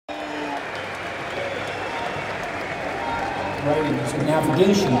Writing is a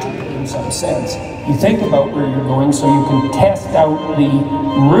navigation tool in some sense. You think about where you're going so you can test out the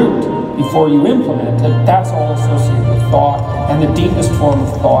route before you implement it. That's all associated with thought, and the deepest form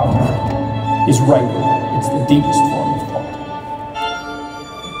of thought is writing. It's the deepest form of thought.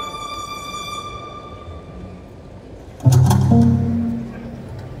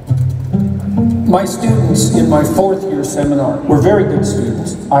 My students in my 4th year seminar were very good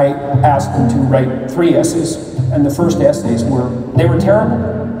students. I asked them to write 3 essays, and the first essays were terrible.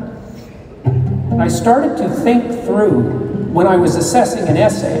 And I started to think through, when I was assessing an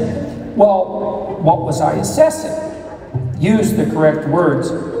essay, well, what was I assessing? Use the correct words,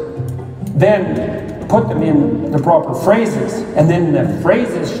 then put them in the proper phrases, and then the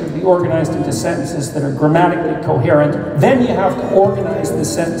phrases should be organized into sentences that are grammatically coherent. Then you have to organize the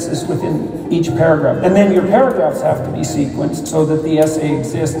sentences within each paragraph. And then your paragraphs have to be sequenced so that the essay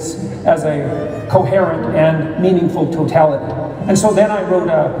exists as a coherent and meaningful totality. And so then I wrote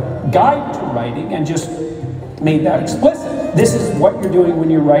a guide to writing and just made that explicit. This is what you're doing when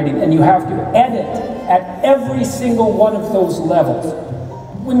you're writing, and you have to edit at every single one of those levels.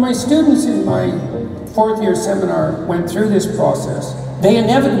 When my students in my 4th year seminar went through this process, they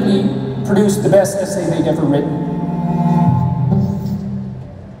inevitably produced the best essay they'd ever written.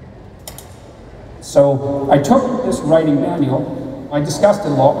 So I took this writing manual, I discussed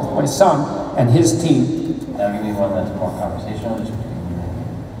it a lot with my son and his team. Now give me one that's more conversational.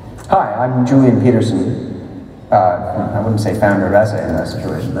 Hi, I'm Jordan Peterson. I wouldn't say founder of Essay in that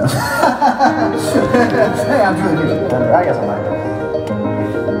situation though. Hey, I'm Jordan Peterson. I guess I'm not.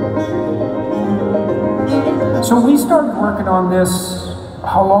 So we started working on this,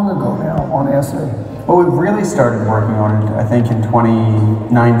 how long ago now, on Essay? Well, we really started working on it, I think, in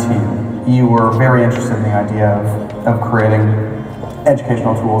 2019. You were very interested in the idea of creating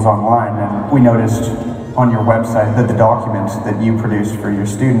educational tools online, and we noticed on your website that the documents that you produced for your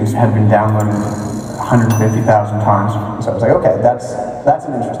students had been downloaded 150,000 times. So I was like, okay, that's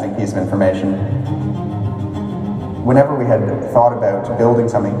an interesting piece of information. Whenever we had thought about building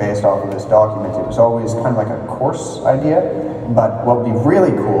something based off of this document, it was always kind of like a course idea, but what would be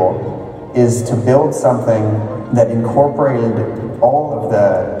really cool is to build something that incorporated all of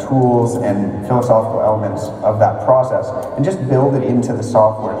the tools and philosophical elements of that process and just build it into the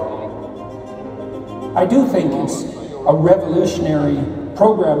software. I do think it's a revolutionary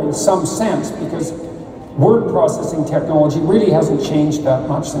program in some sense, because word processing technology really hasn't changed that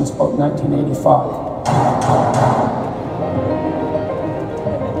much since about 1985.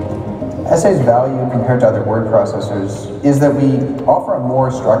 Essay's value compared to other word processors is that we offer a more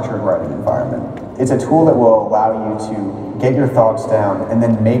structured writing environment. It's a tool that will allow you to get your thoughts down and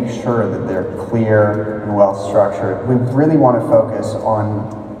then make sure that they're clear and well structured. We really want to focus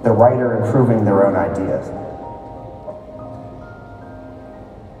on the writer improving their own ideas.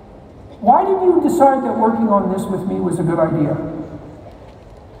 Why did you decide that working on this with me was a good idea?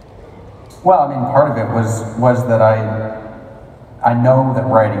 Well, I mean, part of it was that I know that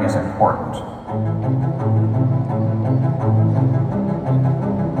writing is important.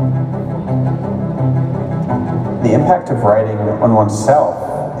 The impact of writing on oneself,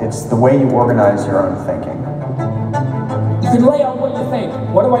 it's the way you organize your own thinking. You can lay out what you think.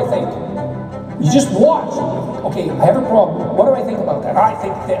 What do I think? You just watch. Okay, I have a problem. What do I think about that? I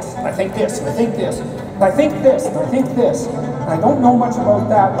think this, and I think this, and I think this, and I think this, and I think this. And I don't know much about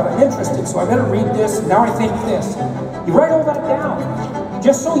that, but I'm interested, so I better read this, and now I think this. You write all that down,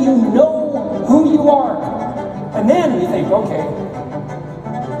 just so you know who you are. And then you think, okay,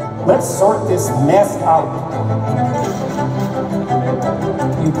 let's sort this mess out.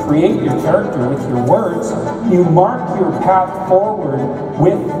 You create your character with your words. You mark your path forward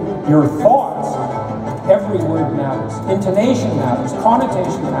with your thoughts. Every word matters. Intonation matters.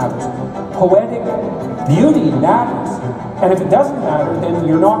 Connotation matters. Poetic beauty matters. And if it doesn't matter, then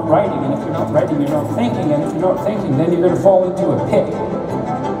you're not writing. And if you're not writing, you're not thinking. And if you're not thinking, then you're going to fall into a pit.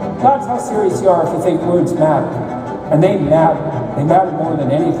 That's how serious you are if you think words matter. And they matter. They matter more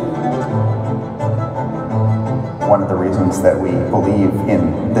than anything. One of the reasons that we believe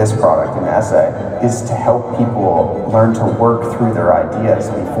in this product, in Essay, is to help people learn to work through their ideas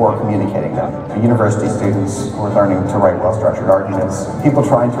before communicating them. University students who are learning to write well-structured arguments, people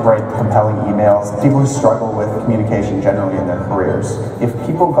trying to write compelling emails, people who struggle with communication generally in their careers. If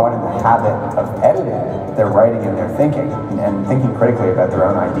people got in the habit of editing their writing and their thinking, and thinking critically about their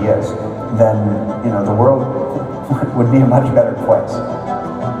own ideas, then the world would be a much better place.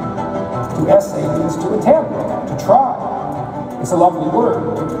 To essay means to attempt, to try. It's a lovely word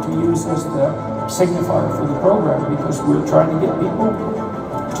to use as the signifier for the program, because we're trying to get people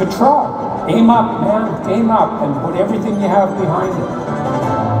to try. aim up, man, aim up, and put everything you have behind it.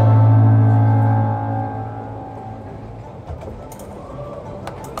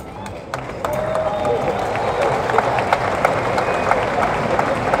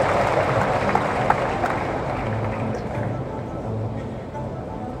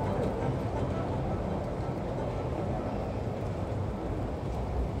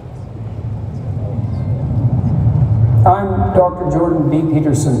 I'm Dr. Jordan B.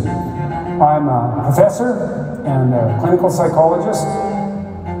 Peterson. I'm a professor and a clinical psychologist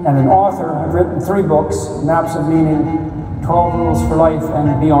and an author. I've written 3 books, Maps of Meaning, 12 Rules for Life,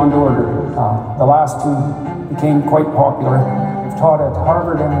 and Beyond Order. The last 2 became quite popular. I've taught at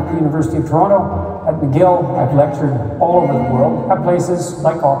Harvard and at the University of Toronto. At McGill, I've lectured all over the world at places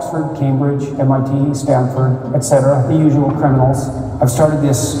like Oxford, Cambridge, MIT, Stanford, etc., the usual criminals. I've started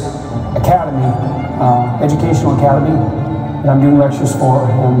this academy, educational academy, that I'm doing lectures for,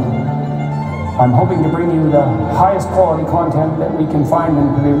 and I'm hoping to bring you the highest quality content that we can find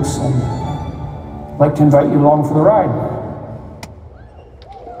and produce, and I'd like to invite you along for the ride.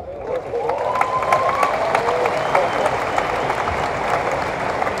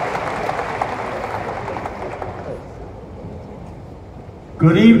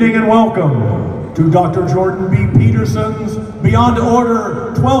 Good evening and welcome to Dr. Jordan B. Peterson's Beyond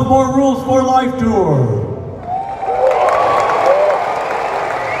Order 12 More Rules for Life Tour.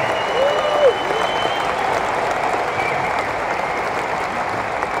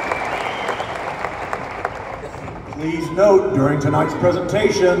 Please note, during tonight's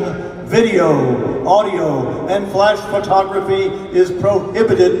presentation, video, audio, and flash photography is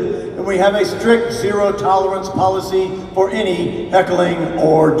prohibited, and we have a strict zero-tolerance policy for any heckling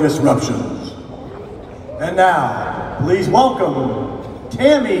or disruptions. And now, please welcome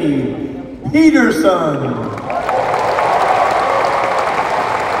Tammy Peterson.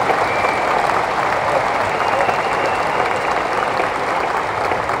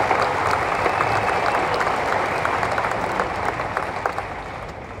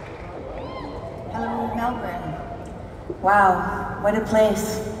 Wow, what a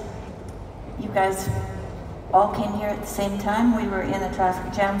place. You guys all came here at the same time. We were in a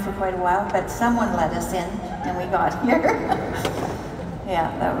traffic jam for quite a while, but someone let us in and we got here.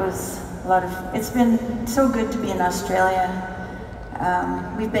 Yeah, that was a lot of, it's been so good to be in Australia.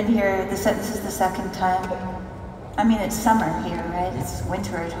 We've been here, this is the 2nd time. I mean, it's summer here, right? It's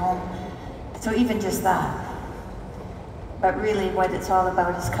winter at home. So even just that. But really what it's all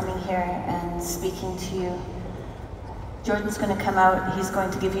about is coming here and speaking to you. Jordan's going to come out, he's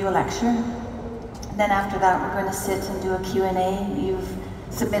going to give you a lecture. And then after that, we're going to sit and do a Q&A. You've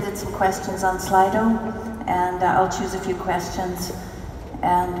submitted some questions on Slido, and I'll choose a few questions.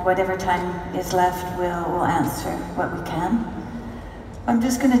 And whatever time is left, we'll answer what we can. I'm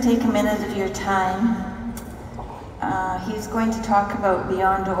just going to take a minute of your time. He's going to talk about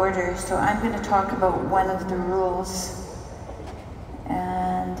Beyond Order, so I'm going to talk about one of the rules.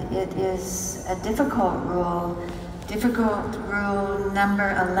 And it is a difficult rule. Difficult rule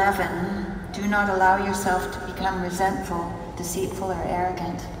number 11, do not allow yourself to become resentful, deceitful, or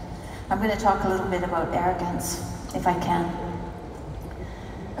arrogant. I'm going to talk a little bit about arrogance, if I can.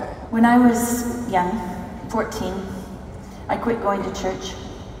 When I was young, 14, I quit going to church.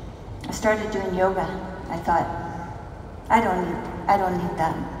 I started doing yoga. I thought, I don't need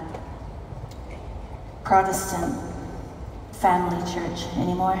that Protestant family church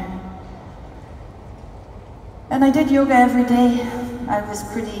anymore. And I did yoga every day. I was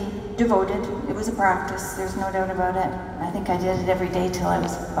pretty devoted. It was a practice, there's no doubt about it. I think I did it every day till I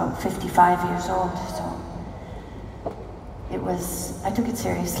was about 55 years old, so I took it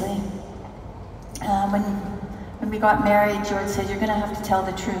seriously. When we got married, George said, you're gonna have to tell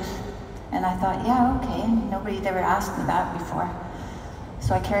the truth. And I thought, yeah, okay, nobody'd ever asked me that before.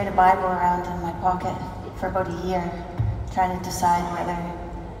 So I carried a Bible around in my pocket for about a year, trying to decide whether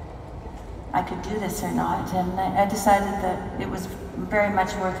I could do this or not, and I decided that it was very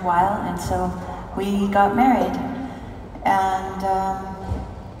much worthwhile, and so we got married. And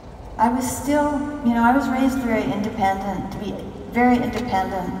I was still, I was raised very independent, to be very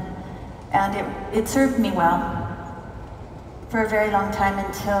independent, and it served me well for a very long time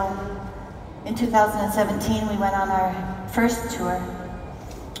until in 2017 we went on our first tour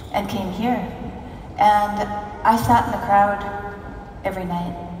and came here, and I sat in the crowd every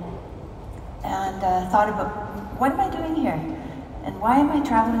night and thought about, what am I doing here? And why am I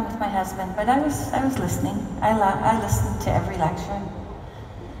traveling with my husband? But I was listening. I listened to every lecture.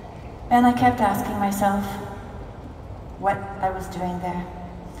 And I kept asking myself what I was doing there.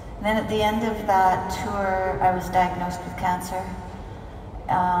 And then at the end of that tour, I was diagnosed with cancer.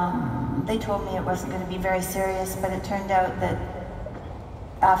 They told me it wasn't going to be very serious, but it turned out that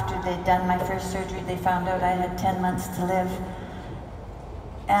after they'd done my first surgery, they found out I had 10 months to live.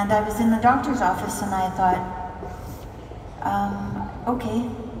 And I was in the doctor's office and I thought, okay.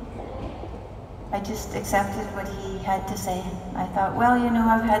 I just accepted what he had to say. I thought, well, you know,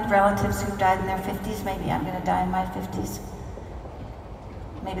 I've had relatives who've died in their 50s, maybe I'm going to die in my 50s.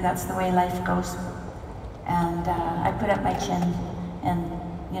 Maybe that's the way life goes. And I put up my chin and,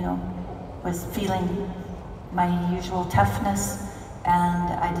 you know, was feeling my usual toughness,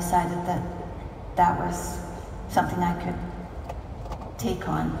 and I decided that that was something I could take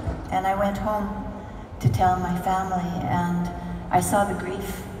on. And I went home to tell my family, and I saw the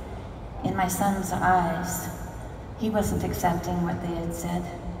grief in my son's eyes. He wasn't accepting what they had said.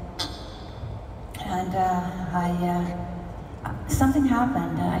 And something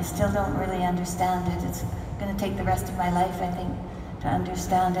happened, and I still don't really understand it. It's going to take the rest of my life, I think, to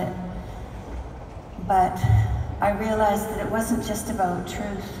understand it. But I realized that it wasn't just about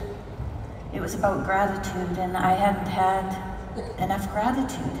truth. It was about gratitude, and I hadn't had enough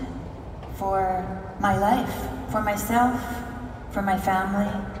gratitude for my life, for myself, for my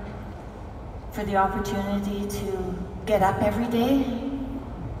family, for the opportunity to get up every day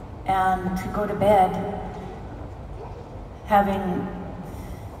and to go to bed having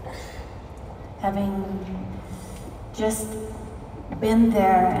just been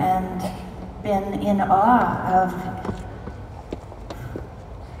there and been in awe of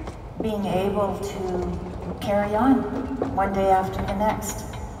being able to carry on one day after the next.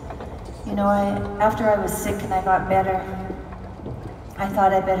 You know, after I was sick and I got better, I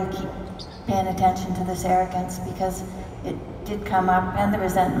thought I better keep paying attention to this arrogance, because it did come up and the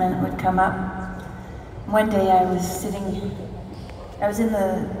resentment would come up. One day I was in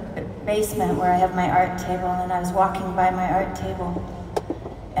the basement where I have my art table, and I was walking by my art table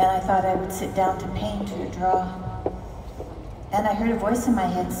and I thought I would sit down to paint or draw. And I heard a voice in my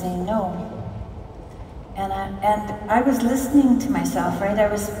head saying no. And I was listening to myself, right? I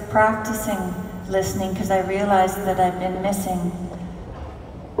was practicing listening because I realized that I'd been missing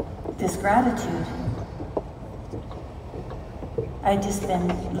this gratitude. I'd just been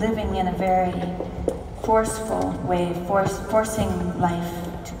living in a very forceful way, forcing life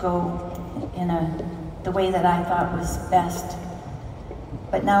to go in the way that I thought was best.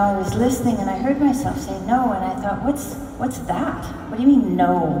 But now I was listening and I heard myself say no, and I thought, what's that? What do you mean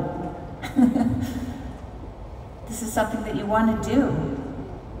no? This is something that you want to do.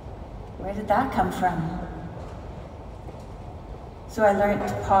 Where did that come from? So I learned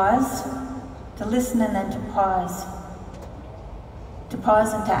to pause, to listen, and then to pause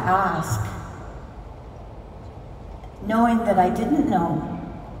and to ask, knowing that I didn't know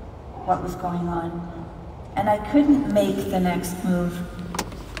what was going on, and I couldn't make the next move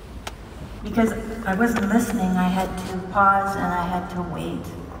because I wasn't listening. I had to pause and I had to wait,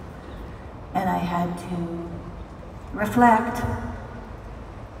 and I had to reflect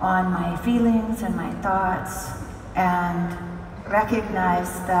on my feelings and my thoughts and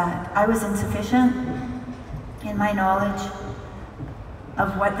recognize that I was insufficient in my knowledge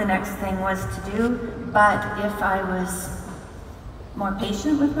of what the next thing was to do, but if I was more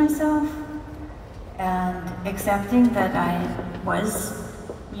patient with myself and accepting that I was,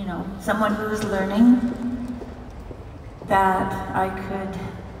 you know, someone who was learning, that I could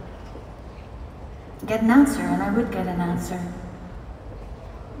get an answer, and I would get an answer.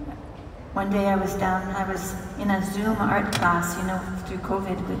 One day I was in a Zoom art class, you know, through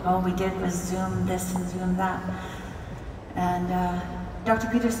COVID, all we did was Zoom this and Zoom that. And Dr.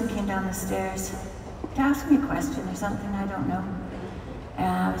 Peterson came down the stairs to ask me a question or something, I don't know. And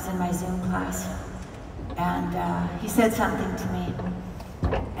I was in my Zoom class, and he said something to me,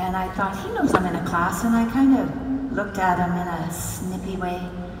 and I thought, he knows I'm in a class, and I kind of looked at him in a snippy way,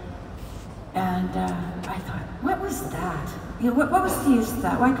 and I thought, what was that? You know, what was the use of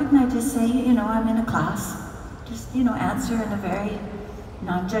that? Why couldn't I just say, you know, I'm in a class? Just, you know, answer in a very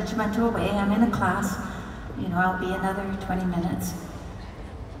non-judgmental way, I'm in a class, you know, I'll be another 20 minutes.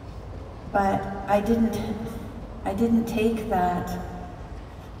 But I didn't take that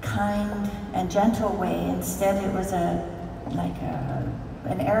kind and gentle way. Instead, it was an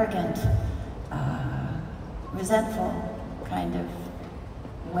arrogant, resentful kind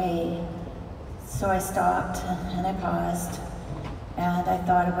of way. So I stopped and I paused and I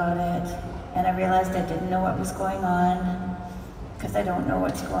thought about it, and I realized I didn't know what was going on, because I don't know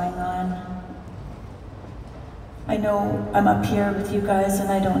what's going on. I know I'm up here with you guys and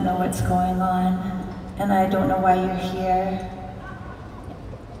I don't know what's going on, and I don't know why you're here.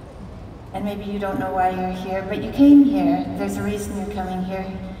 And maybe you don't know why you're here, but you came here. There's a reason you're coming here.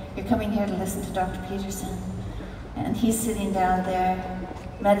 you're coming here to listen to Dr. Peterson, and he's sitting down there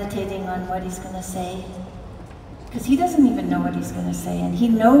meditating on what he's going to say, because he doesn't even know what he's going to say, and he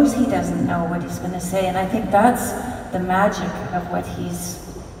knows he doesn't know what he's going to say, and I think that's the magic of what he's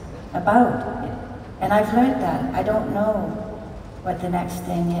about. And I've learned that. I don't know what the next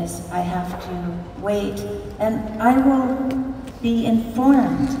thing is. I have to wait, and I will be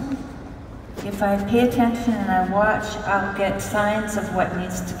informed. If I pay attention and I watch, I'll get signs of what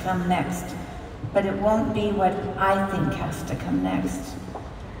needs to come next. But it won't be what I think has to come next.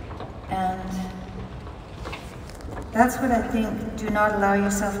 And that's what I think. Do not allow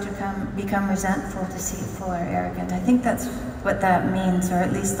yourself to become resentful, deceitful, or arrogant. I think that's what that means, or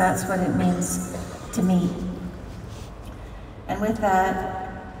at least that's what it means to me. And with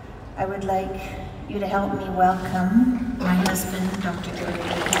that, I would like you to help me welcome my husband, Dr. Jordan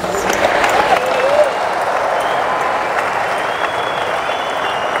Peterson.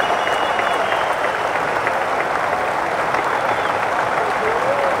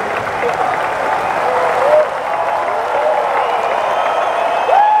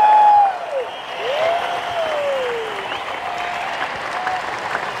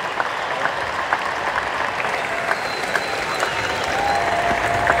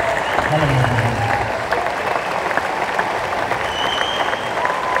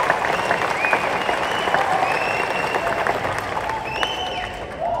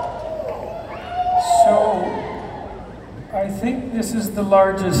 This is the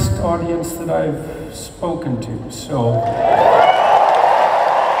largest audience that I've spoken to, so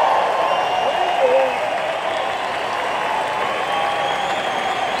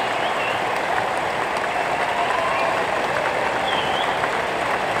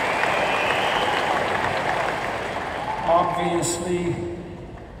obviously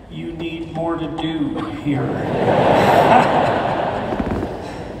you need more to do here.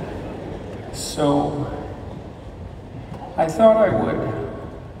 So I thought I would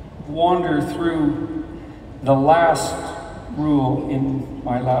wander through the last rule in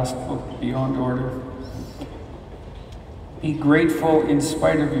my last book, Beyond Order. Be grateful in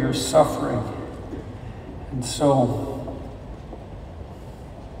spite of your suffering. And so,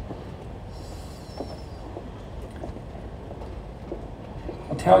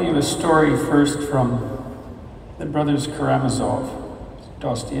 I'll tell you a story first from the Brothers Karamazov,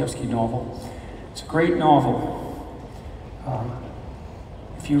 Dostoevsky novel. It's a great novel.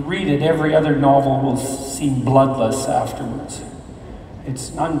 If you read it, every other novel will seem bloodless afterwards. It's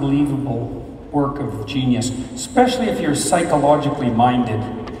an unbelievable work of genius, especially if you're psychologically minded.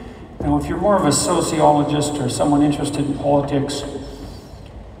 Now, if you're more of a sociologist or someone interested in politics,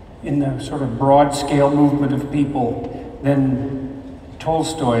 in the sort of broad-scale movement of people, then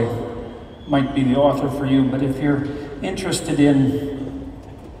Tolstoy might be the author for you. But if you're interested in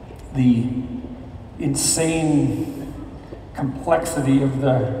the insane complexity of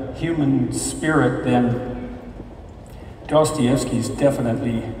the human spirit, then Dostoevsky is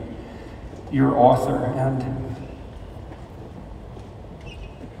definitely your author. And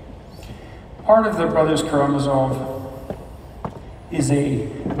part of the Brothers Karamazov is a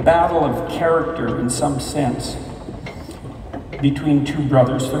battle of character in some sense between two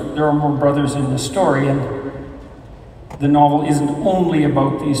brothers. There are more brothers in the story, and the novel isn't only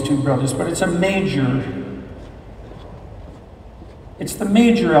about these two brothers, but it's the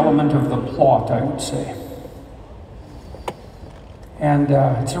major element of the plot, I would say. And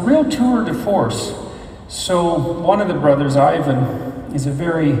it's a real tour de force. So one of the brothers, Ivan, is a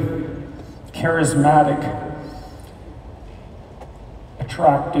very charismatic,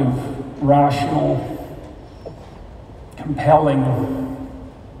 attractive, rational, compelling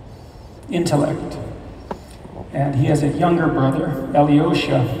intellect. And he has a younger brother,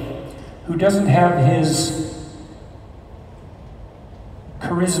 Alyosha, who doesn't have his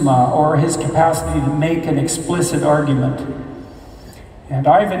charisma or his capacity to make an explicit argument. And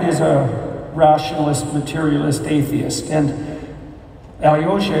Ivan is a rationalist, materialist, atheist, and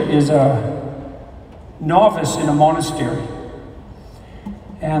Alyosha is a novice in a monastery.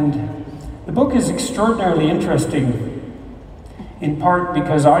 And the book is extraordinarily interesting, in part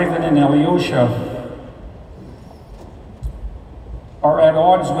because Ivan and Alyosha are at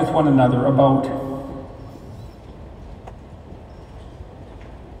odds with one another about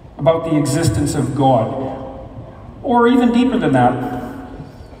the existence of God. Or even deeper than that,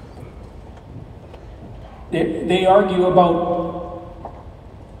 they argue about,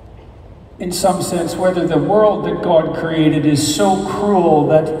 in some sense, whether the world that God created is so cruel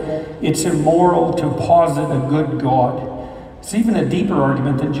that it's immoral to posit a good God. It's even a deeper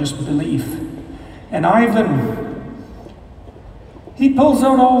argument than just belief. And Ivan, He pulls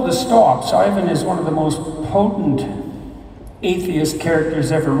out all the stops. Ivan is one of the most potent atheist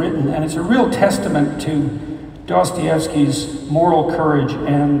characters ever written, and it's a real testament to Dostoevsky's moral courage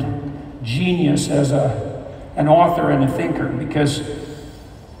and genius as an author and a thinker, because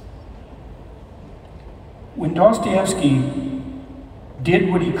when Dostoevsky did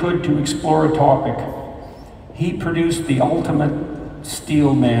what he could to explore a topic, he produced the ultimate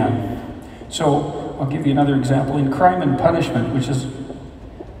steel man. So I'll give you another example. In Crime and Punishment, which is,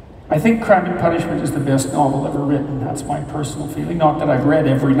 I think Crime and Punishment is the best novel ever written. That's my personal feeling. Not that I've read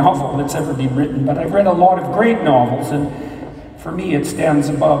every novel that's ever been written, but I've read a lot of great novels, and for me it stands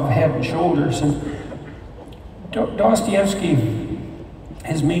above Head and Shoulders. And Dostoevsky,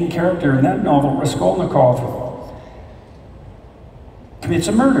 his main character in that novel, Raskolnikov, commits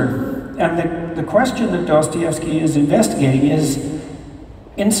a murder. And the question that Dostoevsky is investigating is,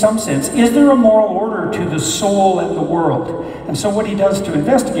 in some sense, is there a moral order to the soul and the world? And so what he does to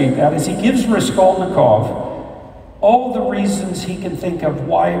investigate that is he gives Raskolnikov all the reasons he can think of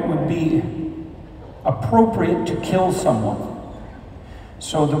why it would be appropriate to kill someone.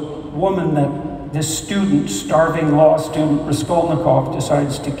 So the woman that this student, starving law student Raskolnikov,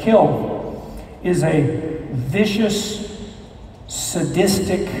 decides to kill is a vicious,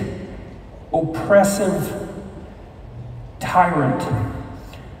 sadistic, oppressive tyrant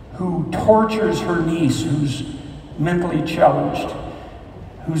who tortures her niece, who's mentally challenged,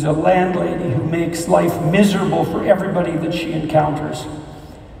 who's a landlady who makes life miserable for everybody that she encounters.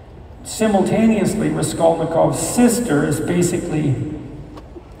 Simultaneously, Raskolnikov's sister is basically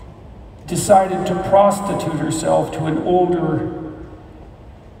decided to prostitute herself to an older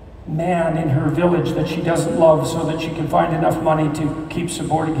man in her village that she doesn't love so that she can find enough money to keep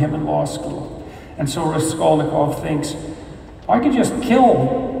supporting him in law school. And so Raskolnikov thinks, I could just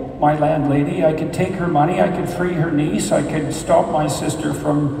kill my landlady, I could take her money, I could free her niece, I could stop my sister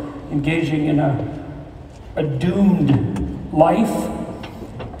from engaging in a doomed life.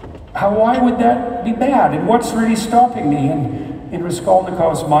 Why would that be bad? And what's really stopping me? And in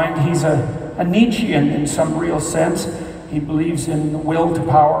Raskolnikov's mind, he's a Nietzschean in some real sense. He believes in the will to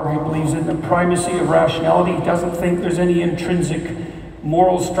power, he believes in the primacy of rationality, he doesn't think there's any intrinsic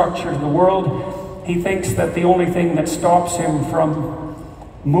moral structure to the world. He thinks that the only thing that stops him from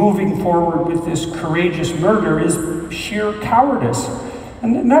moving forward with this courageous murder is sheer cowardice.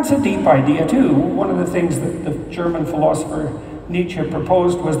 And that's a deep idea too. One of the things that the German philosopher Nietzsche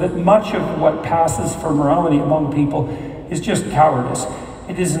proposed was that much of what passes for morality among people is just cowardice.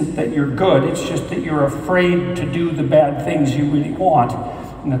 It isn't that you're good, it's just that you're afraid to do the bad things you really want,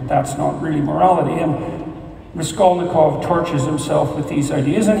 and that's not really morality. And Raskolnikov tortures himself with these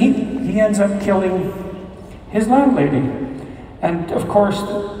ideas, and he ends up killing his landlady. And of course,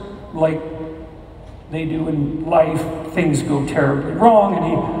 like they do in life, things go terribly wrong, and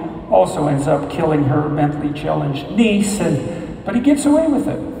he also ends up killing her mentally challenged niece, but he gets away with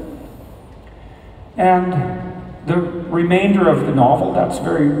it. And the remainder of the novel, that's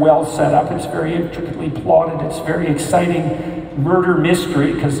very well set up, it's very intricately plotted, it's very exciting murder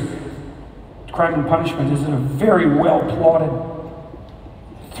mystery, because Crime and Punishment is a very well plotted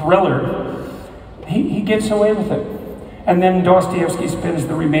thriller. He gets away with it. And then Dostoevsky spends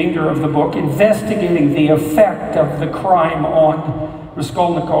the remainder of the book investigating the effect of the crime on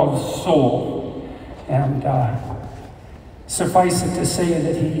Raskolnikov's soul. And suffice it to say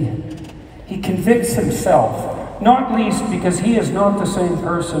that he convicts himself, not least because he is not the same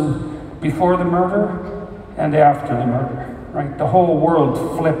person before the murder and after the murder, right? The whole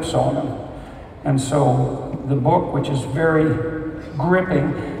world flips on him. And so the book, which is very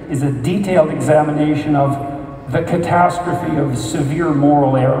gripping, is a detailed examination of the catastrophe of severe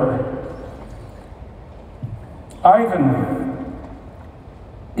moral error. Ivan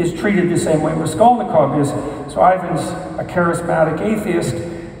is treated the same way Raskolnikov is. So Ivan's a charismatic atheist.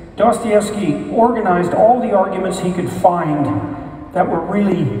 Dostoevsky organized all the arguments he could find that were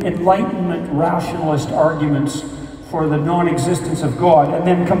really Enlightenment rationalist arguments for the non-existence of God, and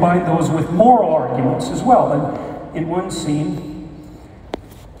then combined those with moral arguments as well. And in one scene,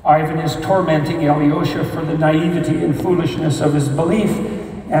 Ivan is tormenting Alyosha for the naivety and foolishness of his belief,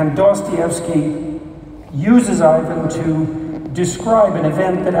 and Dostoevsky uses Ivan to describe an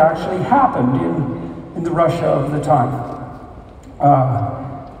event that actually happened in the Russia of the time.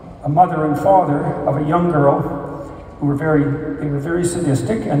 A mother and father of a young girl who were very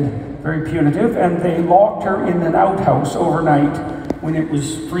sadistic and very punitive, and they locked her in an outhouse overnight when it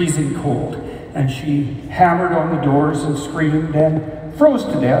was freezing cold, and she hammered on the doors and screamed and froze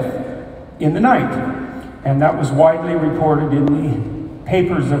to death in the night. And that was widely reported in the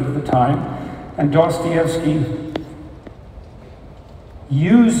papers of the time. And Dostoevsky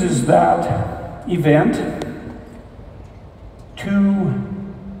uses that event to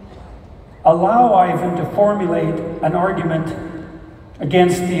allow Ivan to formulate an argument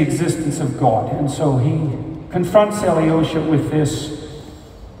against the existence of God. And so he confronts Alyosha with this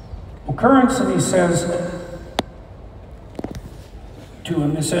occurrence, and he says to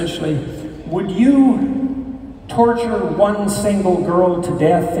him essentially, would you torture one single girl to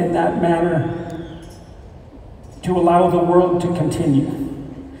death in that manner to allow the world to continue?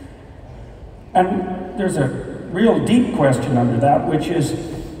 And there's a real deep question under that, which is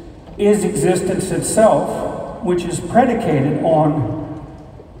existence itself, which is predicated on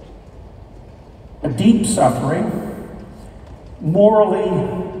a deep suffering,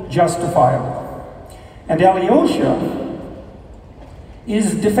 morally justifiable? And Alyosha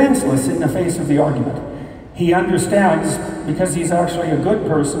is defenseless in the face of the argument. He understands, because he's actually a good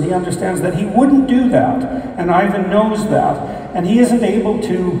person, he understands that he wouldn't do that, and Ivan knows that, and he isn't able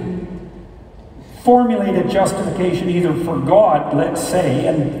to formulate a justification either for God, let's say,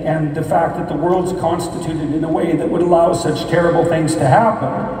 and the fact that the world's constituted in a way that would allow such terrible things to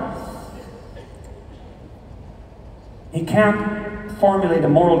happen. He can't formulate a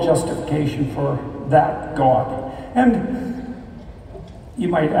moral justification for that God. And you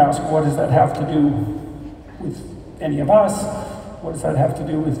might ask, what does that have to do with any of us? What does that have to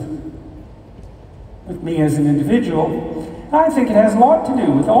do with me as an individual? I think it has a lot to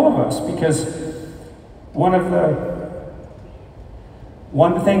do with all of us, because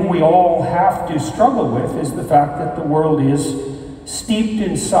one thing we all have to struggle with is the fact that the world is steeped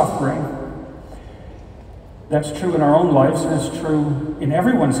in suffering. That's true in our own lives, and it's true in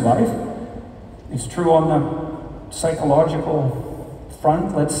everyone's life. It's true on the psychological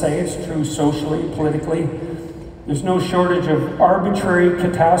front, let's say. It's true socially, politically. There's no shortage of arbitrary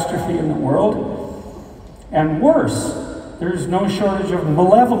catastrophe in the world. And worse, there's no shortage of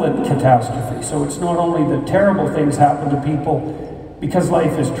malevolent catastrophe. So it's not only that terrible things happen to people because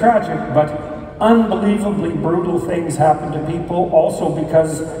life is tragic, but unbelievably brutal things happen to people also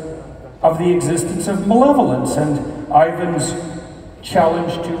because of the existence of malevolence. And Ivan's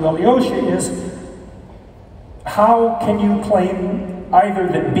challenge to Alyosha is, how can you claim either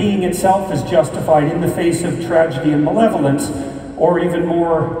that being itself is justified in the face of tragedy and malevolence, or even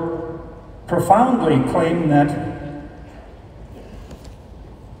more profoundly claim that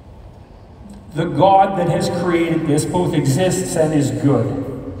the God that has created this both exists and is good?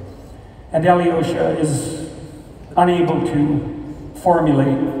 And Alyosha is unable to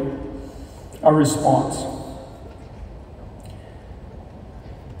formulate a response.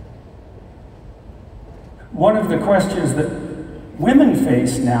 One of the questions that women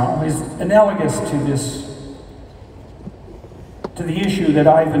face now is analogous to the issue that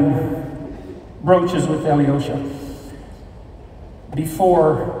Ivan broaches with Alyosha.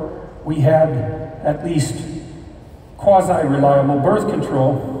 Before we had at least quasi-reliable birth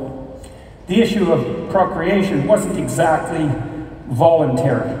control, the issue of procreation wasn't exactly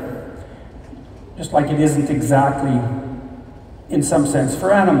voluntary. Just like it isn't exactly, in some sense,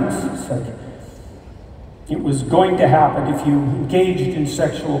 for animals. It's like it was going to happen. If you engaged in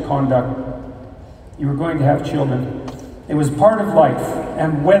sexual conduct, you were going to have children. It was part of life,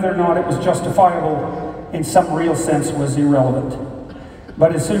 and whether or not it was justifiable in some real sense was irrelevant.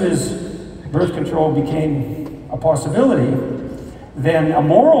 But as soon as birth control became a possibility, then a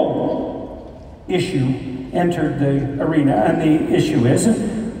moral issue entered the arena, and the issue is,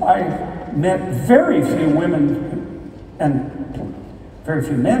 I met very few women, and very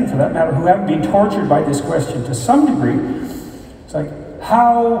few men for that matter, who haven't been tortured by this question to some degree. It's like,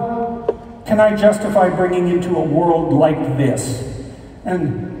 how can I justify bringing into a world like this?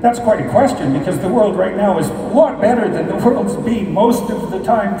 And that's quite a question, because the world right now is a lot better than the world's been most of the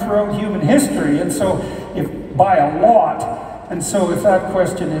time throughout human history, and so if by a lot, and so if that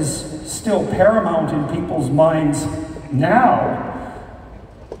question is still paramount in people's minds now,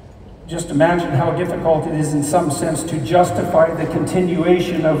 just imagine how difficult it is in some sense to justify the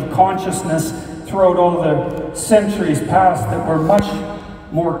continuation of consciousness throughout all the centuries past that were much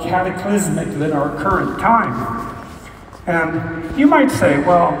more cataclysmic than our current time. And you might say,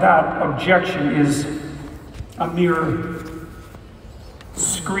 well, that objection is a mere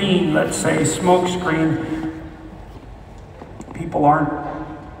screen, let's say, smoke screen. People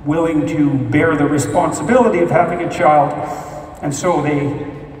aren't willing to bear the responsibility of having a child, and so they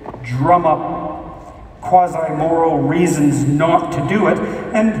drum up quasi-moral reasons not to do it.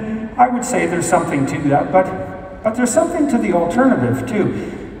 And I would say there's something to that, but there's something to the alternative too.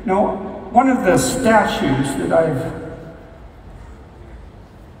 You know, one of the statues that I've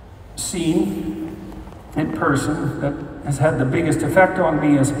seen in person that has had the biggest effect on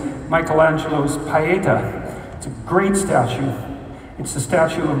me is Michelangelo's Pieta. It's a great statue. It's the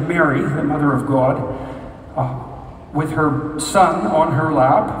statue of Mary, the Mother of God, with her son on her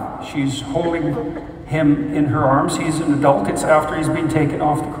lap. She's holding him in her arms. He's an adult. It's after he's been taken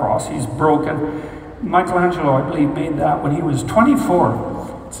off the cross. He's broken. Michelangelo, I believe, made that when he was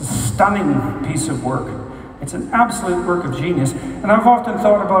 24. It's a stunning piece of work. It's an absolute work of genius. And I've often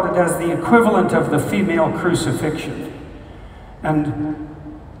thought about it as the equivalent of the female crucifixion. And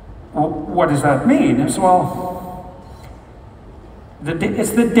what does that mean? It's, well,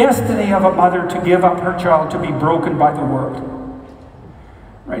 it's the destiny of a mother to give up her child to be broken by the world.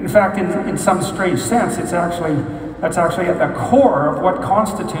 Right? In fact, in some strange sense, that's actually at the core of what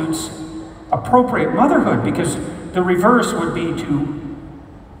constitutes appropriate motherhood, because the reverse would be to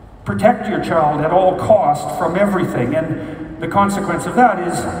protect your child at all cost from everything, and the consequence of that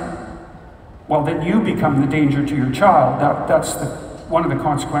is, well, then you become the danger to your child. That's one of the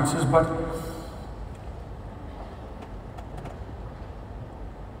consequences. But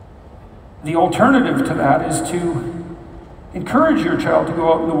the alternative to that is to encourage your child to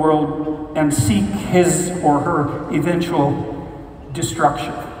go out in the world and seek his or her eventual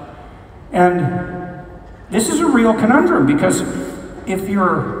destruction. And this is a real conundrum, because if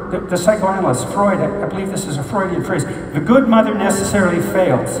you're the psychoanalyst Freud, I believe this is a Freudian phrase, the good mother necessarily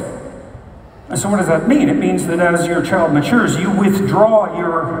fails. And so what does that mean? It means that as your child matures, you withdraw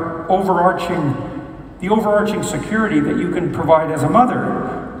your the overarching security that you can provide as a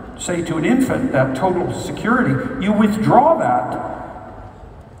mother, say to an infant, that total security. You withdraw that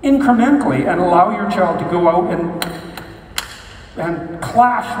incrementally and allow your child to go out and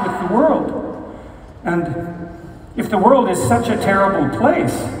clash with the world. And if the world is such a terrible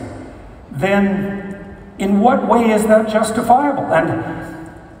place, then in what way is that justifiable? And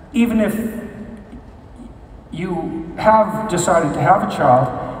even if you have decided to have a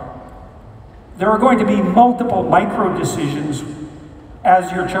child, there are going to be multiple micro decisions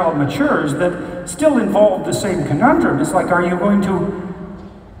as your child matures that still involve the same conundrum. It's like, are you going to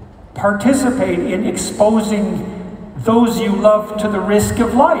participate in exposing those you love to the risk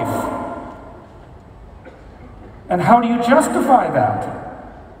of life? And how do you justify that?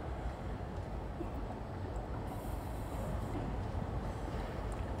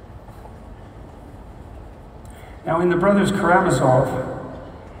 Now, in the Brothers Karamazov,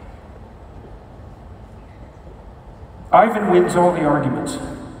 Ivan wins all the arguments,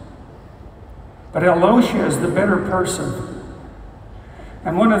 but Alyosha is the better person.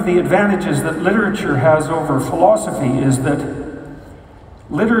 And one of the advantages that literature has over philosophy is that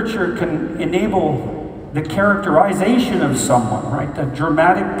literature can enable the characterization of someone, right? The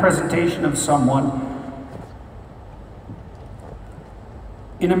dramatic presentation of someone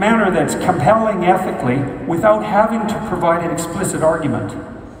in a manner that's compelling ethically without having to provide an explicit argument.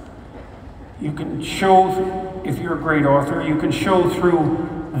 You can show, if you're a great author, you can show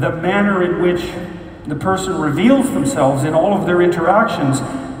through the manner in which the person reveals themselves in all of their interactions,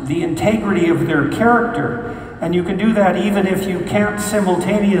 the integrity of their character. And you can do that even if you can't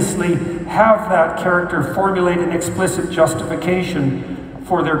simultaneously have that character formulate an explicit justification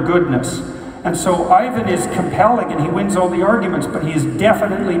for their goodness. And so Ivan is compelling and he wins all the arguments, but he is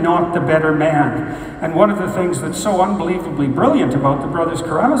definitely not the better man. And one of the things that's so unbelievably brilliant about the Brothers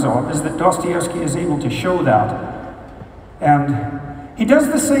Karamazov is that Dostoevsky is able to show that. And he does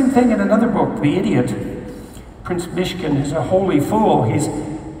the same thing in another book, The Idiot. Prince Mishkin is a holy fool.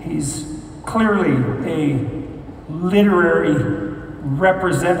 He's clearly a literary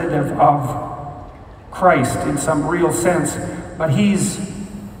representative of Christ in some real sense, but his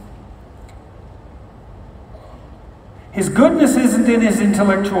goodness isn't in his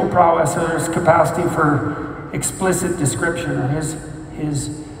intellectual prowess or his capacity for explicit description,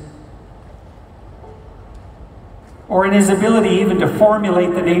 or in his ability even to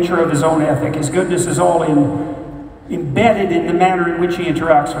formulate the nature of his own ethic. His goodness is all embedded in the manner in which he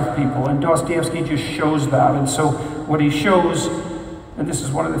interacts with people, and Dostoevsky just shows that. And so what he shows, and this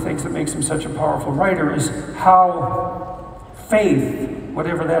is one of the things that makes him such a powerful writer, is how faith,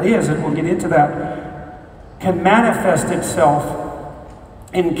 whatever that is, and we'll get into that, can manifest itself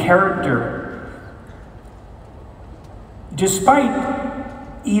in character, despite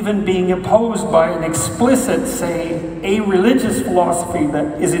even being opposed by an explicit, say, a religious philosophy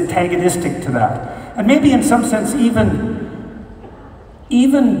that is antagonistic to that. And maybe in some sense, even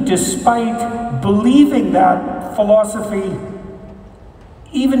despite believing that philosophy,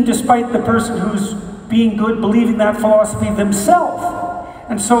 even despite the person who's being good believing that philosophy themselves.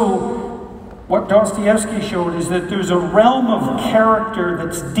 And so what Dostoevsky showed is that there's a realm of character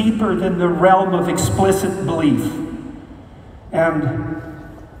that's deeper than the realm of explicit belief. And,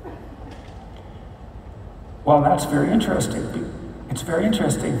 well, that's very interesting. It's very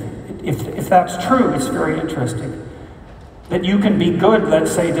interesting. If that's true, it's very interesting. That you can be good,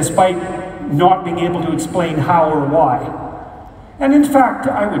 let's say, despite not being able to explain how or why. And in fact,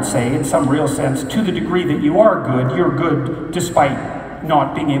 I would say, in some real sense, to the degree that you are good, you're good despite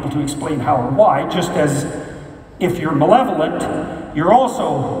not being able to explain how or why, just as if you're malevolent, you're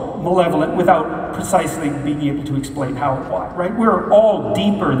also malevolent without precisely being able to explain how or why, right? We're all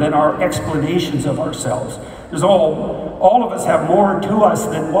deeper than our explanations of ourselves. There's all of us have more to us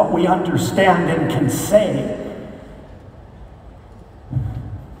than what we understand and can say.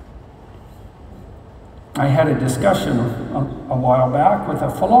 I had a discussion a while back with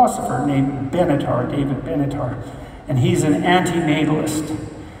a philosopher named David Benatar, and he's an antinatalist.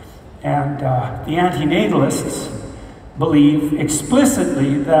 And the antinatalists believe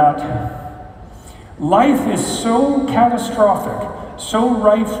explicitly that life is so catastrophic, so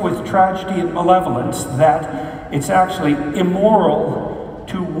rife with tragedy and malevolence, that it's actually immoral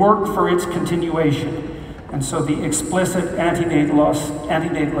to work for its continuation. And so the explicit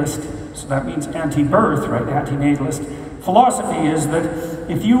antinatalist, so that means anti-birth, right, antinatalist philosophy is that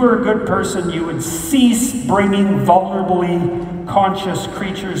if you were a good person, you would cease bringing vulnerably conscious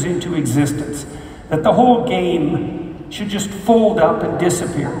creatures into existence. That the whole game should just fold up and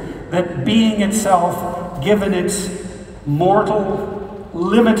disappear. That being itself, given its mortal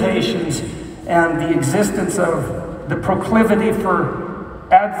limitations and the existence of the proclivity for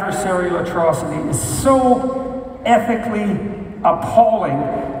adversarial atrocity, is so ethically appalling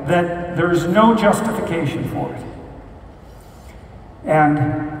that there's no justification for it. And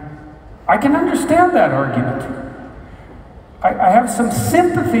I can understand that argument. I have some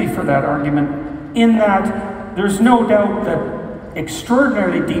sympathy for that argument, in that there's no doubt that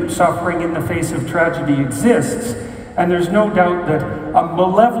extraordinarily deep suffering in the face of tragedy exists, and there's no doubt that a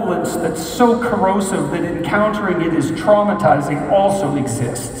malevolence that's so corrosive that encountering it is traumatizing also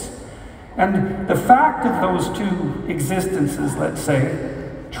exists. And the fact of those two existences, let's say,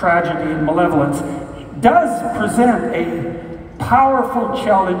 tragedy and malevolence, does present a powerful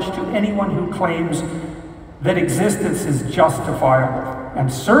challenge to anyone who claims that existence is justifiable,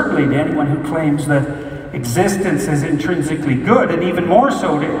 and certainly to anyone who claims that existence is intrinsically good, and even more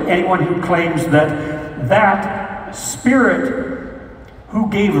so to anyone who claims that that spirit who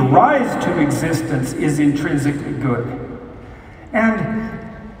gave rise to existence is intrinsically good. And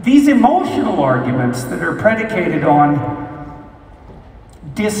these emotional arguments that are predicated on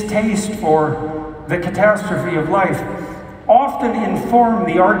distaste for the catastrophe of life often inform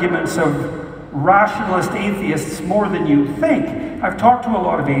the arguments of rationalist atheists more than you think. I've talked to a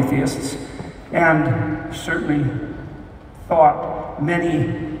lot of atheists, and certainly thought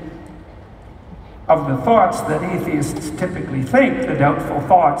many of the thoughts that atheists typically think, the doubtful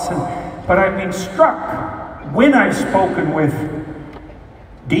thoughts, but I've been struck when I've spoken with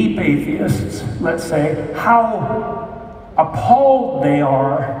deep atheists, let's say, how appalled they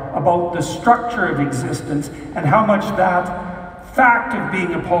are about the structure of existence and how much that fact of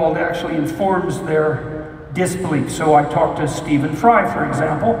being appalled actually informs their disbelief. So I talked to Stephen Fry, for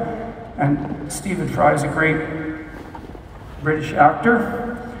example, and Stephen Fry is a great British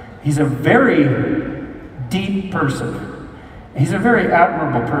actor. He's a very deep person. He's a very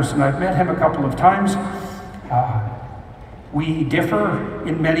admirable person. I've met him a couple of times. We differ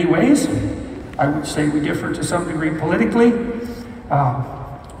in many ways. I would say we differ to some degree politically,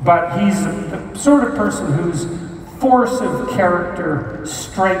 but he's the sort of person whose force of character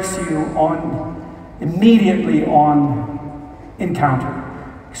strikes you immediately on encounter.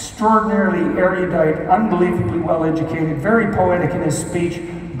 Extraordinarily erudite, unbelievably well-educated, very poetic in his speech,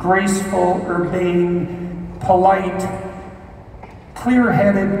 graceful, urbane, polite,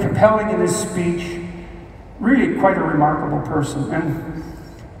 clear-headed, compelling in his speech. Really quite a remarkable person. And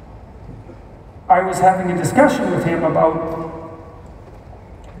I was having a discussion with him about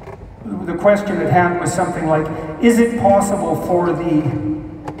the question at hand was something like, is it possible for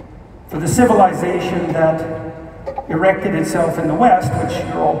the civilization that erected itself in the West, which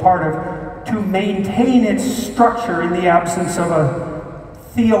you're all part of, to maintain its structure in the absence of a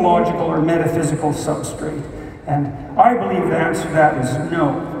theological or metaphysical substrate? And I believe the answer to that is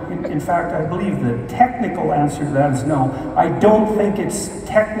no. In fact, I believe the technical answer to that is no. I don't think it's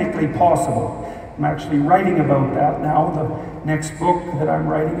technically possible. I'm actually writing about that now. The next book that I'm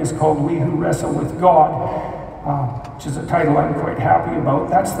writing is called We Who Wrestle with God, which is a title I'm quite happy about.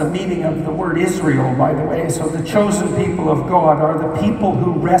 That's the meaning of the word Israel, by the way. So the chosen people of God are the people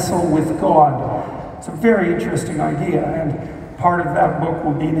who wrestle with God. It's a very interesting idea, and part of that book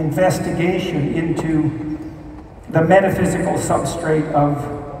will be an investigation into the metaphysical substrate of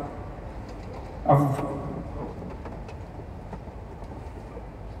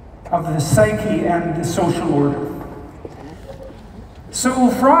the psyche and the social order. So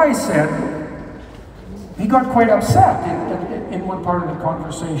Fry said, he got quite upset in one part of the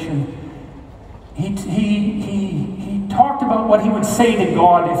conversation. He talked about what he would say to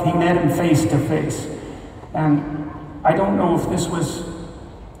God if he met him face to face. And I don't know if this was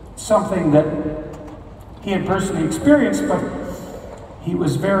something that he had personally experienced, but he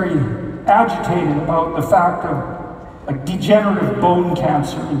was very agitated about the fact of a degenerative bone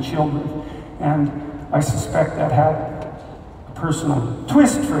cancer in children. And I suspect that had a personal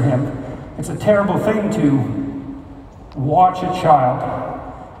twist for him. It's a terrible thing to watch a child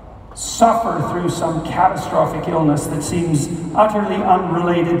suffer through some catastrophic illness that seems utterly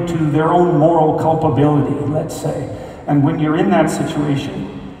unrelated to their own moral culpability, let's say. And when you're in that situation,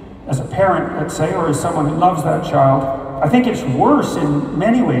 as a parent, let's say, or as someone who loves that child, I think it's worse in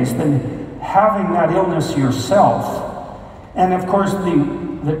many ways than having that illness yourself. And of course,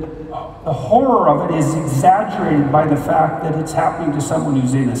 the horror of it is exaggerated by the fact that it's happening to someone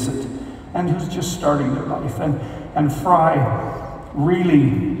who's innocent and who's just starting their life. And Fry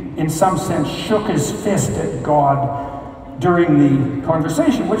really, in some sense, shook his fist at God during the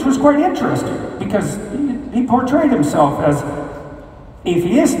conversation, which was quite interesting because he portrayed himself as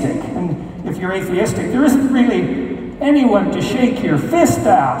atheistic. And if you're atheistic, there isn't really anyone to shake your fist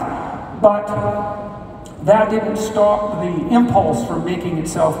at. But that didn't stop the impulse from making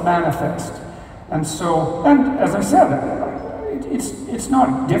itself manifest. And so, and as I said, it's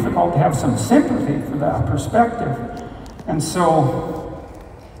not difficult to have some sympathy for that perspective. And so,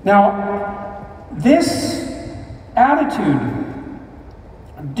 now, this attitude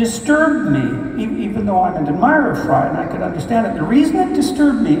disturbed me, even though I'm an admirer of Fry and I could understand it. The reason it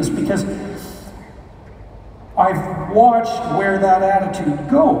disturbed me is because I've watched where that attitude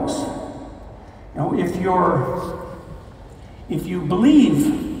goes. You know, if you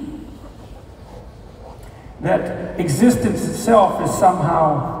believe that existence itself is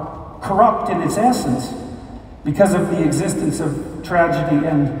somehow corrupt in its essence because of the existence of tragedy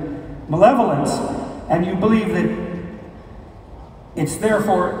and malevolence, and you believe that it's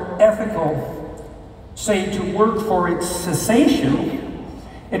therefore ethical, say, to work for its cessation,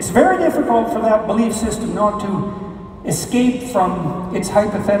 it's very difficult for that belief system not to escape from its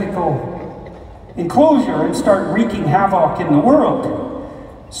hypothetical enclosure and start wreaking havoc in the world.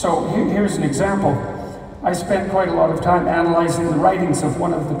 So here's an example. I spent quite a lot of time analyzing the writings of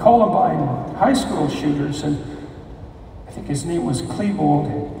one of the Columbine high school shooters, and I think his name was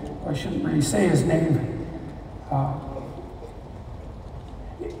Klebold. I shouldn't really say his name.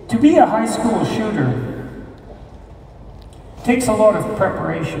 To be a high school shooter takes a lot of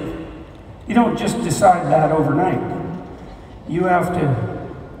preparation. You don't just decide that overnight. You have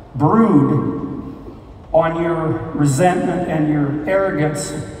to brood on your resentment and your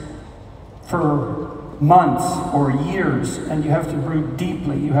arrogance for months or years, and you have to brood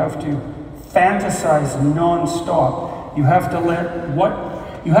deeply. You have to fantasize non-stop. You have to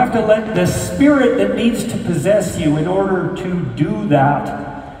let the spirit that needs to possess you in order to do that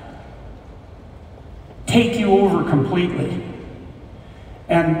take you over completely.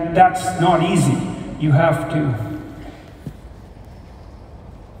 And that's not easy. You have to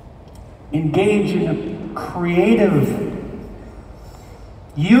engage in a creative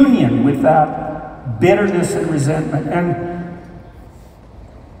union with that bitterness and resentment. And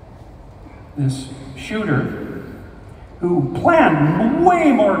this shooter, who planned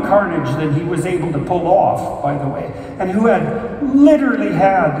way more carnage than he was able to pull off, by the way, and who had literally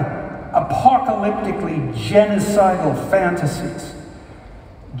had apocalyptically genocidal fantasies,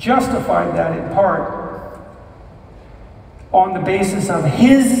 justified that in part on the basis of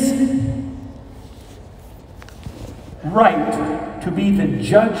his right to be the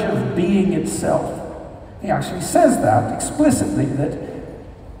judge of being itself. He actually says that explicitly, that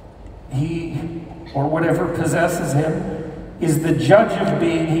he, or whatever possesses him, is the judge of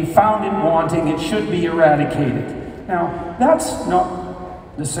being. He found it wanting, it should be eradicated. Now, that's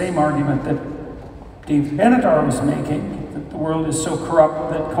not the same argument that David Benatar was making, that the world is so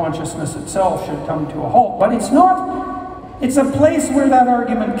corrupt that consciousness itself should come to a halt. But it's not, it's a place where that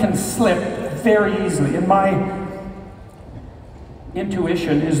argument can slip very easily. And my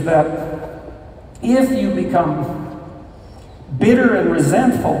intuition is that if you become bitter and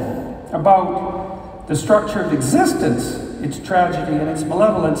resentful about the structure of existence, its tragedy and its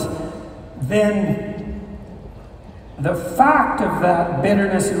malevolence, then the fact of that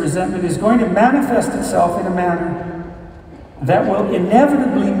bitterness and resentment is going to manifest itself in a manner that will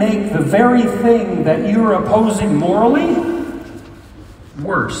inevitably make the very thing that you're opposing morally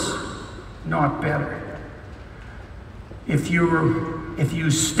worse, not better. If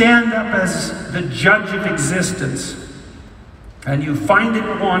you stand up as the judge of existence and you find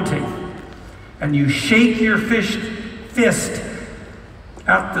it wanting and you shake your fist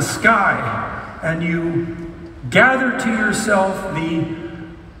at the sky and you gather to yourself the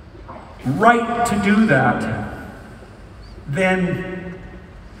right to do that, then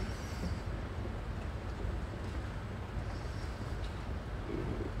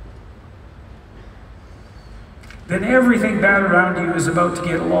everything bad around you is about to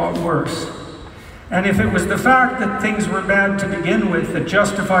get a lot worse. And if it was the fact that things were bad to begin with that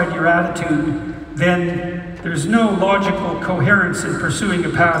justified your attitude, then there's no logical coherence in pursuing a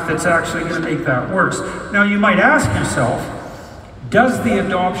path that's actually going to make that worse. Now you might ask yourself, does the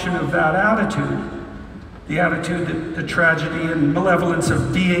adoption of that attitude, the attitude that the tragedy and malevolence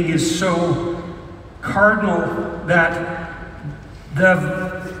of being is so cardinal that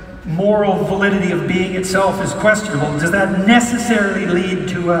the moral validity of being itself is questionable, does that necessarily lead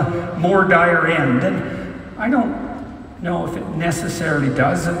to a more dire end? And I don't know if it necessarily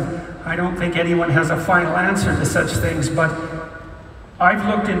does, and I don't think anyone has a final answer to such things, but I've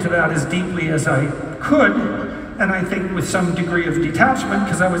looked into that as deeply as I could, and I think with some degree of detachment,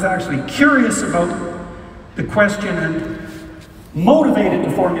 because I was actually curious about the question and motivated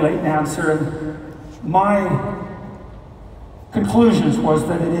to formulate an answer, and my conclusions was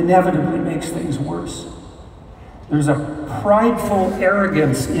that it inevitably makes things worse. There's a prideful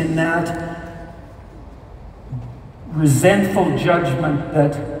arrogance in that resentful judgment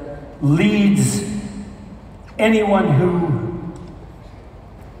that leads anyone who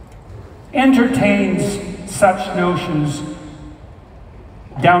entertains such notions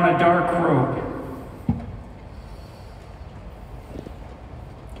down a dark road.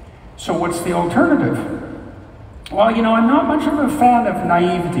 So what's the alternative? Well, you know, I'm not much of a fan of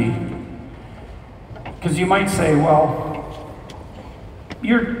naivety, because you might say, well,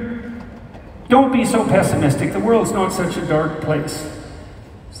 don't be so pessimistic. The world's not such a dark place.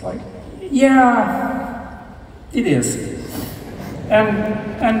 It's like, yeah, it is.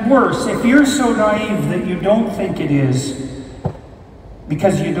 And worse, if you're so naive that you don't think it is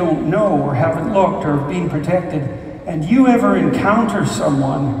because you don't know or haven't looked or being protected, and you ever encounter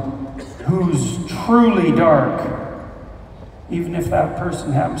someone who's truly dark, even if that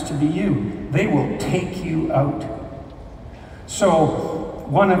person happens to be you, they will take you out. So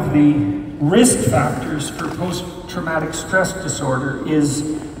one of the risk factors for post-traumatic stress disorder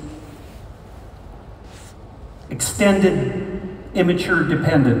is extended immature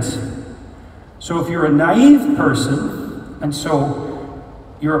dependence. So if you're a naive person, and so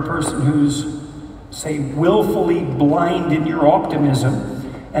you're a person who's, say, willfully blind in your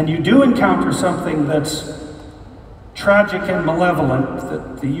optimism, and you do encounter something that's tragic and malevolent,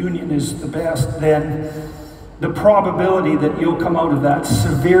 that the union is the best, then the probability that you'll come out of that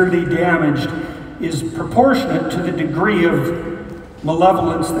severely damaged is proportionate to the degree of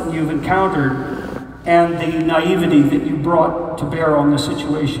malevolence that you've encountered and the naivety that you brought to bear on the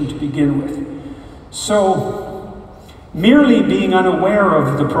situation to begin with. So, merely being unaware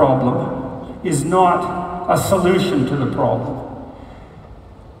of the problem is not a solution to the problem.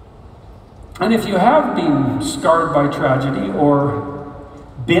 And if you have been scarred by tragedy or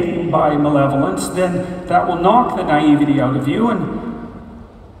bitten by malevolence, then that will knock the naivety out of you and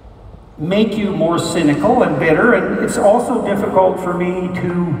make you more cynical and bitter. And it's also difficult for me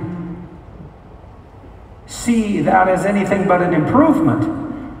to see that as anything but an improvement,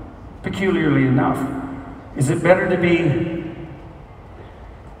 peculiarly enough. Is it better to be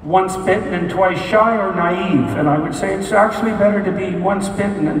once bitten and twice shy, or naive? And I would say it's actually better to be once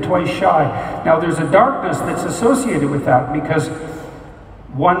bitten and twice shy. Now there's a darkness that's associated with that, because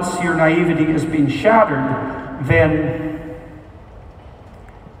once your naivety has been shattered, then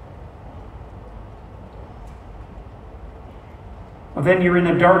you're in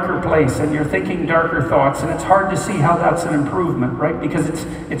a darker place and you're thinking darker thoughts, and it's hard to see how that's an improvement, right? Because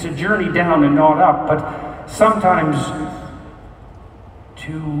it's a journey down and not up. But sometimes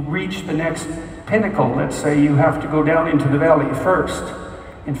to reach the next pinnacle, let's say, you have to go down into the valley first.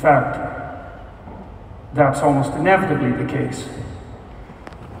 In fact, that's almost inevitably the case.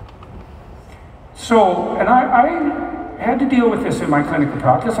 So, and I had to deal with this in my clinical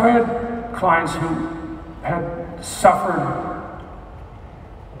practice. I had clients who had suffered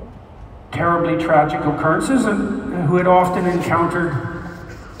terribly tragic occurrences and who had often encountered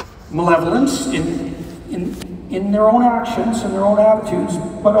malevolence in their own actions and their own attitudes,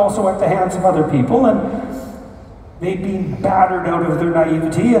 but also at the hands of other people. And they'd been battered out of their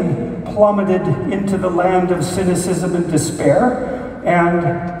naivety and plummeted into the land of cynicism and despair, and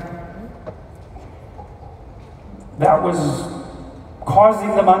that was causing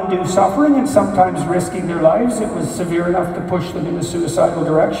them undue suffering and sometimes risking their lives. It was severe enough to push them in a suicidal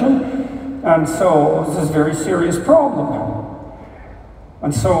direction, and so it was a very serious problem.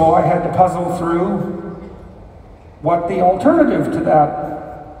 And so I had to puzzle through what the alternative to that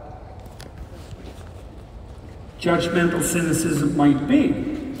judgmental cynicism might be.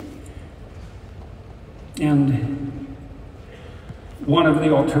 And one of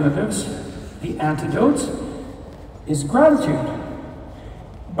the alternatives, the antidotes, is gratitude.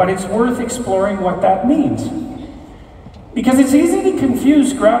 But it's worth exploring what that means. Because it's easy to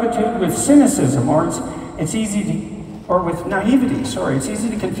confuse gratitude with cynicism, or it's easy to, or with naivety, sorry. It's easy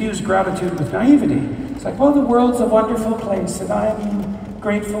to confuse gratitude with naivety. It's like, well, the world's a wonderful place and I am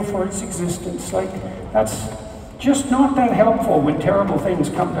grateful for its existence. Like, that's just not that helpful when terrible things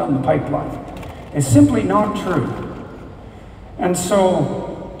come down the pipeline. It's simply not true. And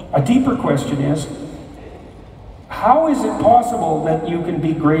so, a deeper question is, how is it possible that you can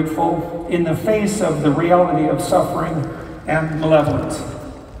be grateful in the face of the reality of suffering and malevolence?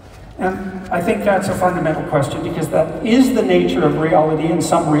 And I think that's a fundamental question, because that is the nature of reality in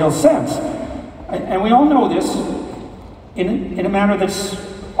some real sense. And we all know this in a manner that's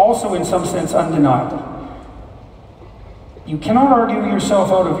also in some sense undeniable. You cannot argue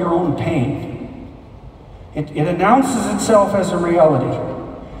yourself out of your own pain. It announces itself as a reality.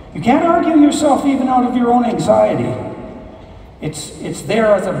 You can't argue yourself even out of your own anxiety. It's there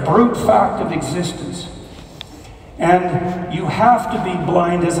as a brute fact of existence. And you have to be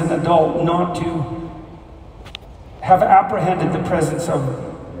blind as an adult not to have apprehended the presence of,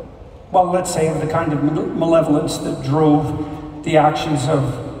 well, let's say, of the kind of malevolence that drove the actions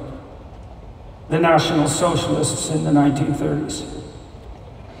of the National Socialists in the 1930s.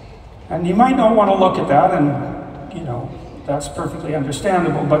 And you might not want to look at that, and, you know, that's perfectly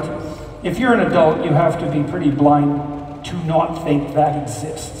understandable, but if you're an adult, you have to be pretty blind to not think that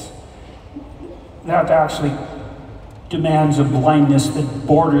exists. That actually demands a blindness that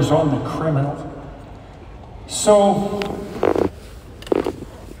borders on the criminal. So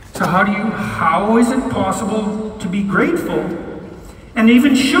how is it possible to be grateful? And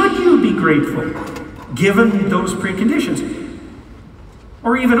even should you be grateful, given those preconditions?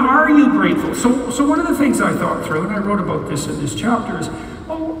 Or even are you grateful? So one of the things I thought through, and I wrote about this in this chapter, is,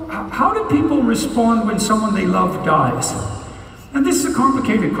 how do people respond when someone they love dies? And this is a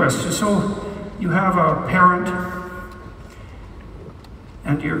complicated question. So you have a parent,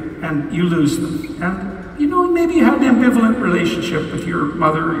 and you lose them. And you know, maybe you had an ambivalent relationship with your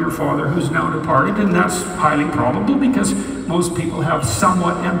mother or your father who's now departed, and that's highly probable because most people have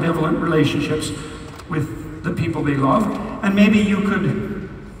somewhat ambivalent relationships with the people they love. And maybe you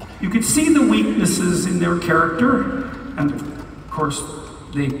could see the weaknesses in their character, and of course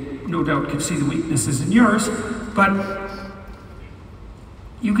they no doubt could see the weaknesses in yours, but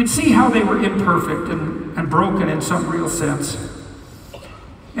you could see how they were imperfect and broken in some real sense,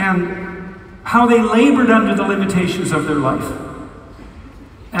 and how they labored under the limitations of their life.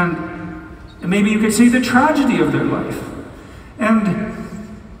 And maybe you could see the tragedy of their life. And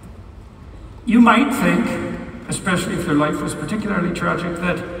you might think, especially if their life was particularly tragic,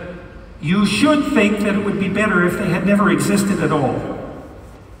 that you should think that it would be better if they had never existed at all.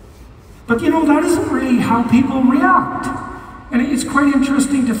 But you know, that isn't really how people react. And it's quite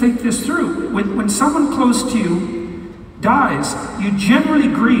interesting to think this through. When someone close to you dies, you generally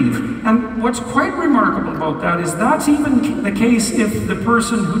grieve. And what's quite remarkable about that is that's even the case if the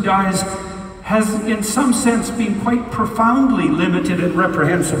person who dies has in some sense been quite profoundly limited and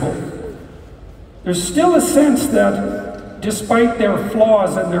reprehensible. There's still a sense that despite their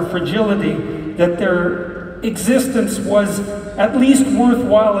flaws and their fragility, that their existence was at least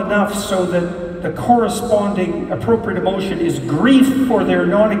worthwhile enough so that the corresponding appropriate emotion is grief for their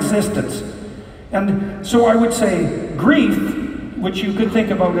non-existence. And so I would say grief, which you could think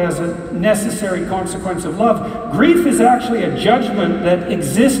about as a necessary consequence of love, grief is actually a judgment that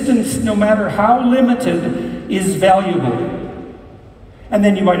existence, no matter how limited, is valuable. And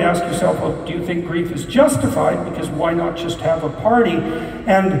then you might ask yourself, well, do you think grief is justified? Because why not just have a party?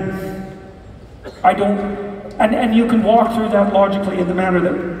 And I don't, and you can walk through that logically in the manner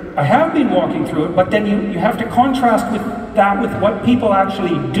that I have been walking through it, but then you have to contrast with that with what people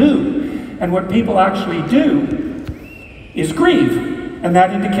actually do. And what people actually do is grieve. And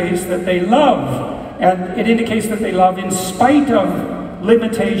that indicates that they love. And it indicates that they love in spite of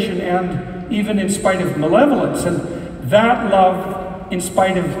limitation and even in spite of malevolence. And that love, in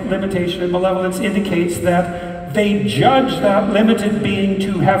spite of limitation and malevolence, indicates that they judge that limited being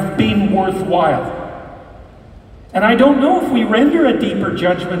to have been worthwhile. And I don't know if we render a deeper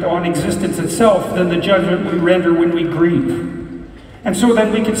judgment on existence itself than the judgment we render when we grieve. And so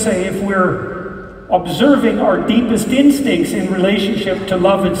then we could say, if we're observing our deepest instincts in relationship to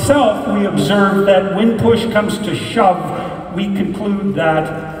love itself, we observe that when push comes to shove, we conclude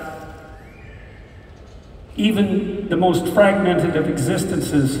that even the most fragmented of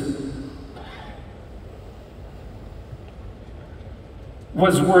existences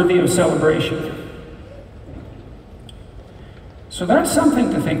was worthy of celebration. So that's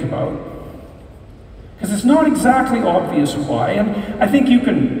something to think about, because it's not exactly obvious why. And I think you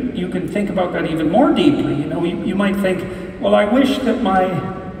can think about that even more deeply. You know, you might think, well, I wish that my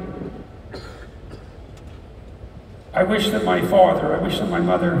father, I wish that my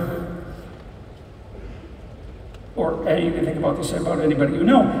mother, or you can think about this about anybody you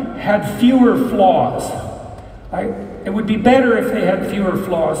know, had fewer flaws. It would be better if they had fewer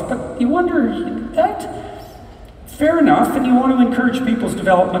flaws. But you wonder, that fair enough, and you want to encourage people's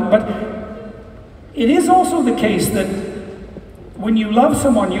development, but it is also the case that when you love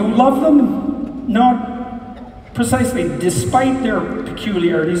someone, you love them not precisely despite their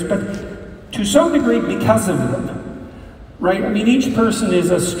peculiarities, but to some degree because of them, right? I mean, each person is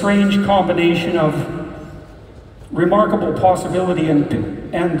a strange combination of remarkable possibility and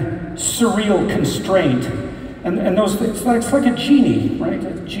surreal constraint. And those things, it's like a genie, right?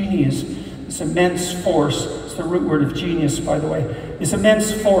 A genie is this immense force. It's the root word of genius, by the way. This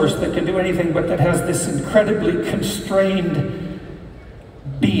immense force that can do anything, but that has this incredibly constrained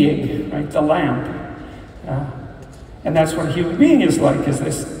being, right? The lamp. And that's what a human being is like, is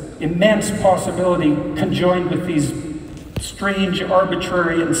this immense possibility conjoined with these strange,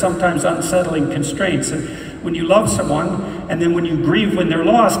 arbitrary, and sometimes unsettling constraints. And when you love someone, and then when you grieve when they're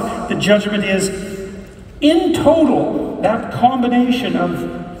lost, the judgment is, in total, that combination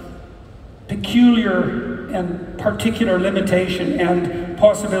of peculiar and particular limitation and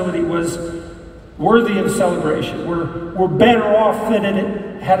possibility was worthy of celebration. We're better off than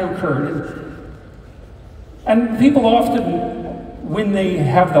it had occurred. And people often, when they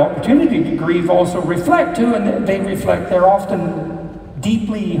have the opportunity to grieve, also reflect too, and they reflect. They're often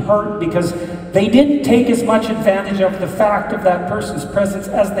deeply hurt because they didn't take as much advantage of the fact of that person's presence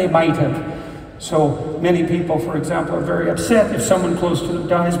as they might have. So many people, for example, are very upset if someone close to them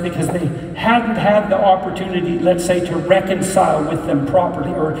dies because they hadn't had the opportunity, let's say, to reconcile with them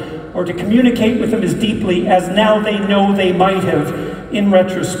properly, or to communicate with them as deeply as now they know they might have in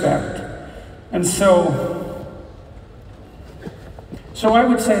retrospect. And so I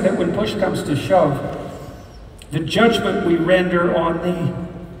would say that when push comes to shove, the judgment we render on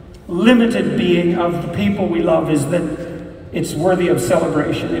the limited being of the people we love is that it's worthy of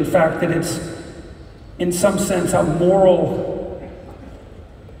celebration. In fact, that it's, in some sense, a moral,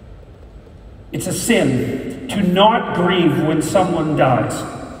 it's a sin to not grieve when someone dies.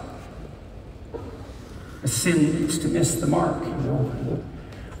 A sin is to miss the mark, you know.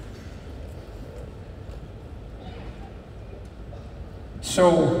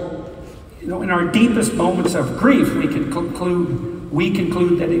 So, you know, in our deepest moments of grief, we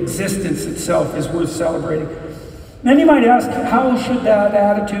conclude that existence itself is worth celebrating. Then you might ask, how should that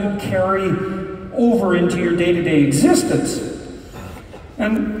attitude carry over into your day-to-day existence?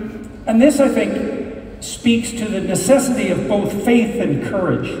 And this, I think, speaks to the necessity of both faith and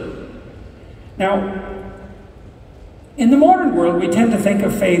courage. Now, in the modern world, we tend to think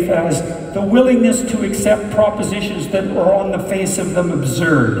of faith as the willingness to accept propositions that are on the face of them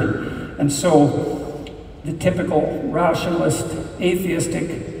absurd. And so, the typical rationalist,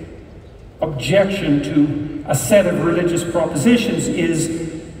 atheistic objection to a set of religious propositions is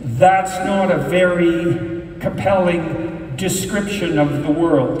that's not a very compelling description of the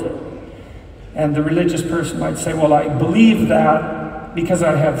world. And the religious person might say, well, I believe that because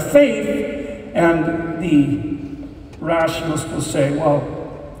I have faith. And the rationalist will say, well,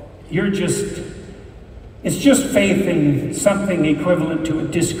 it's just faith in something equivalent to a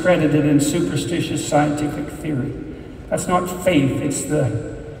discredited and superstitious scientific theory. That's not faith, it's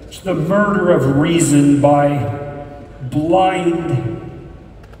the murder of reason by blind.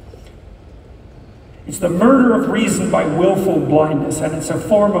 It's the murder of reason by willful blindness, and it's a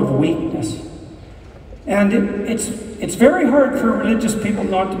form of weakness. And it's very hard for religious people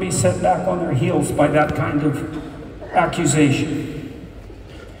not to be set back on their heels by that kind of accusation.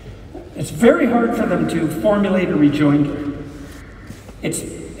 It's very hard for them to formulate a rejoinder.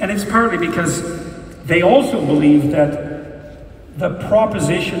 It's partly because they also believe that the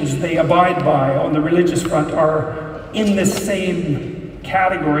propositions they abide by on the religious front are in the same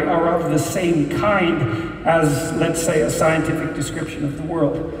category, are of the same kind as, let's say, a scientific description of the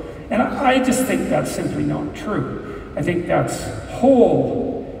world. And I just think that's simply not true. I think that's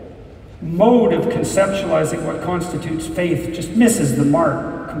whole mode of conceptualizing what constitutes faith just misses the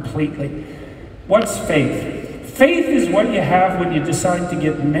mark completely. What's faith? Faith is what you have when you decide to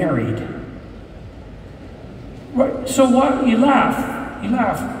get married. Right. So what? You laugh. You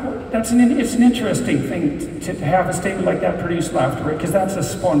laugh. It's an interesting thing to have a statement like that produce laughter, right? Because that's a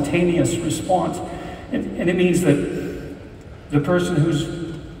spontaneous response. And it means that the person who's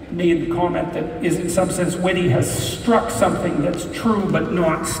made the comment that is in some sense witty has struck something that's true but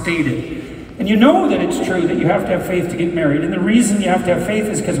not stated. And you know that it's true that you have to have faith to get married. And the reason you have to have faith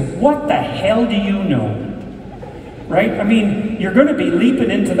is because what the hell do you know? Right? I mean, you're going to be leaping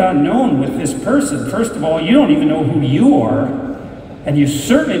into the unknown with this person. First of all, you don't even know who you are. And you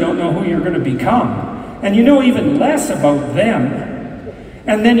certainly don't know who you're going to become. And you know even less about them.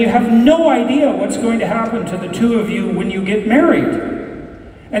 And then you have no idea what's going to happen to the two of you when you get married.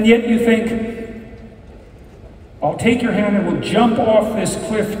 And yet you think, I'll take your hand and we'll jump off this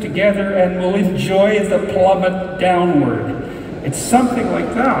cliff together and we'll enjoy the plummet downward. It's something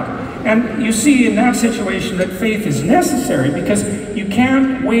like that. And you see in that situation that faith is necessary because you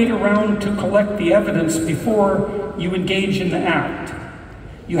can't wait around to collect the evidence before you engage in the act.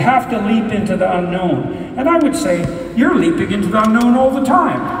 You have to leap into the unknown. And I would say, you're leaping into the unknown all the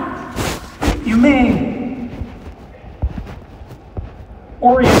time. You may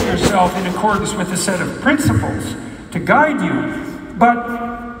orient yourself in accordance with a set of principles to guide you, but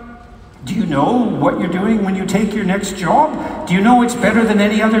do you know what you're doing when you take your next job? Do you know it's better than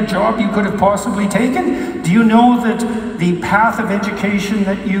any other job you could have possibly taken? Do you know that the path of education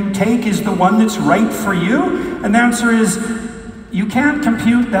that you take is the one that's right for you? And the answer is, you can't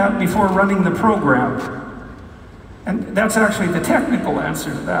compute that before running the program. And that's actually the technical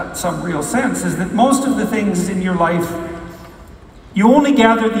answer to that in some real sense, is that most of the things in your life, you only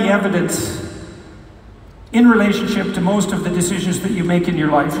gather the evidence in relationship to most of the decisions that you make in your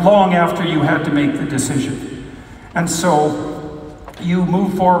life long after you had to make the decision. And so you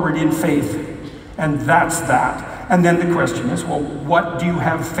move forward in faith, and that's that. And then the question is, well, what do you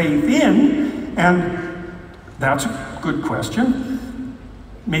have faith in? And that's a good question.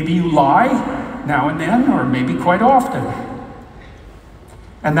 Maybe you lie now and then, or maybe quite often.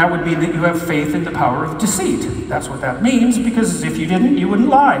 And that would mean that you have faith in the power of deceit. That's what that means, because if you didn't, you wouldn't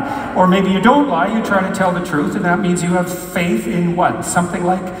lie. Or maybe you don't lie, you try to tell the truth, and that means you have faith in what? Something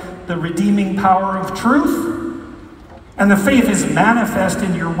like the redeeming power of truth? And the faith is manifest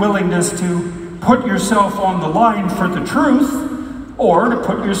in your willingness to put yourself on the line for the truth, or to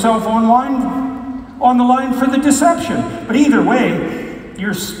put yourself on the line for the deception. But either way,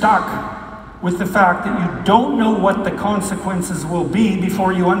 you're stuck with the fact that you don't know what the consequences will be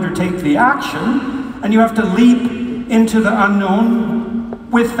before you undertake the action, and you have to leap into the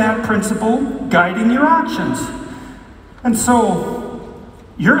unknown with that principle guiding your actions. And so,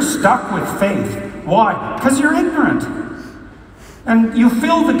 you're stuck with faith. Why? Because you're ignorant. And you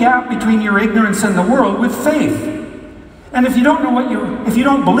fill the gap between your ignorance and the world with faith. And if you don't know if you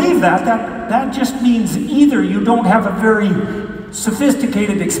don't believe that just means either you don't have a very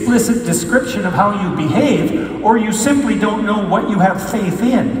sophisticated, explicit description of how you behave, or you simply don't know what you have faith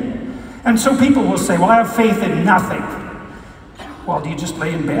in. And so people will say, well, I have faith in nothing. Well, do you just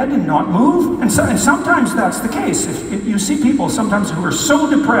lay in bed and not move? And sometimes that's the case. If you see people sometimes who are so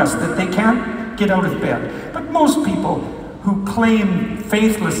depressed that they can't get out of bed. But most people who claim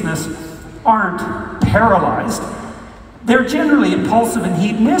faithlessness aren't paralyzed. They're generally impulsive and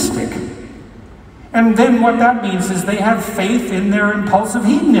hedonistic. And then what that means is they have faith in their impulsive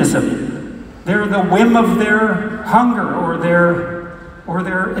hedonism. They're the whim of their hunger, or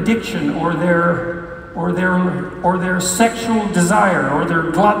their addiction, or their sexual desire, or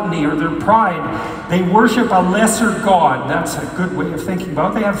their gluttony, or their pride. They worship a lesser god. That's a good way of thinking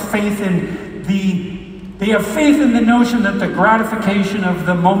about it. They have faith in the notion that the gratification of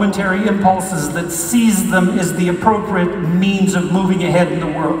the momentary impulses that seize them is the appropriate means of moving ahead in the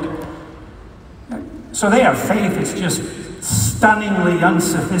world. So they have faith, it's just stunningly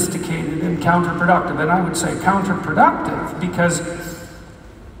unsophisticated and counterproductive. And I would say counterproductive because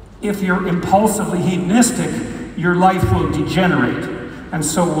if you're impulsively hedonistic, your life will degenerate, and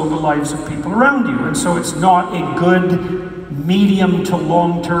so will the lives of people around you. And so it's not a good medium to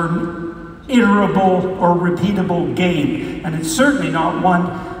long-term, iterable or repeatable game. And it's certainly not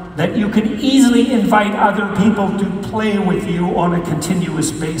one that you can easily invite other people to play with you on a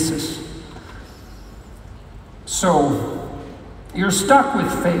continuous basis. So, you're stuck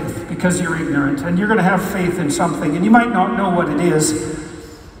with faith because you're ignorant, and you're going to have faith in something, and you might not know what it is.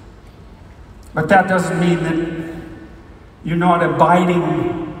 But that doesn't mean that you're not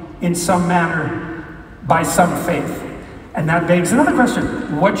abiding in some manner by some faith. And that begs another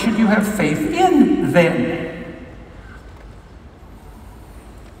question. What should you have faith in then?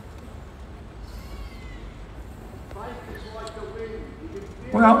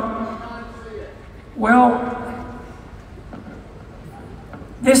 Well,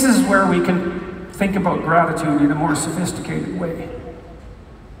 this is where we can think about gratitude in a more sophisticated way.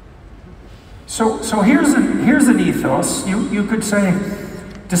 So here's an ethos. You could say,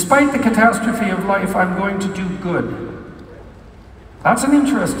 despite the catastrophe of life, I'm going to do good. That's an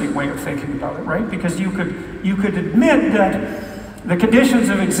interesting way of thinking about it, right? Because you could admit that the conditions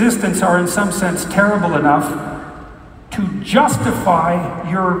of existence are in some sense terrible enough to justify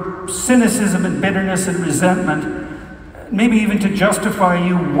your cynicism and bitterness and resentment, maybe even to justify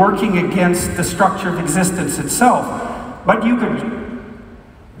you working against the structure of existence itself. But you could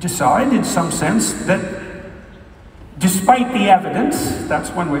decide in some sense that despite the evidence,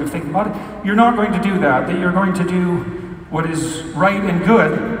 that's one way of thinking about it, you're not going to do that, that you're going to do what is right and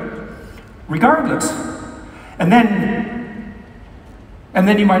good regardless. And then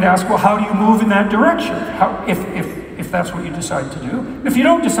you might ask, well, how do you move in that direction? If that's what you decide to do. If you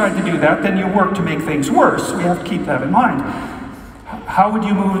don't decide to do that, then you work to make things worse. We have to keep that in mind. How would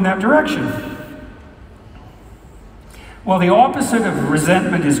you move in that direction? Well, the opposite of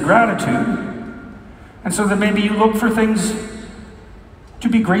resentment is gratitude. And so then maybe you look for things to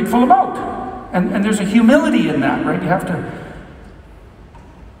be grateful about. And there's a humility in that, right?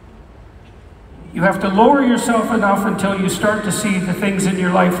 You have to lower yourself enough until you start to see the things in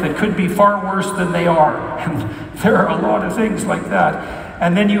your life that could be far worse than they are. And there are a lot of things like that.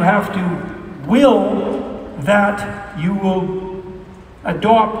 And then you have to will that you will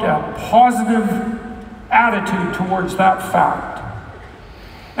adopt a positive attitude towards that fact.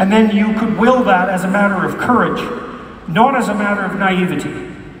 And then you could will that as a matter of courage, not as a matter of naivety.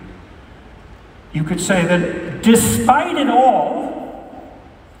 You could say that despite it all,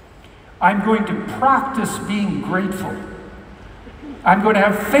 I'm going to practice being grateful. I'm going to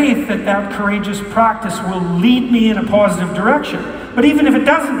have faith that that courageous practice will lead me in a positive direction. But even if it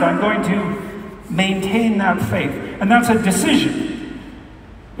doesn't, I'm going to maintain that faith. And that's a decision.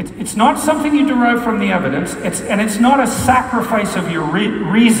 It's not something you derive from the evidence, and it's not a sacrifice of your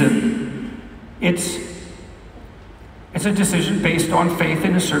reason. It's a decision based on faith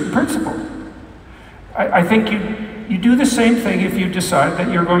in a certain principle. I think you do the same thing if you decide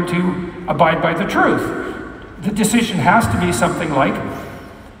that you're going to abide by the truth. The decision has to be something like,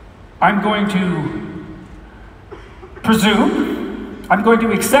 I'm going to presume, I'm going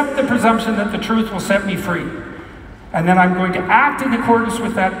to accept the presumption that the truth will set me free. And then I'm going to act in accordance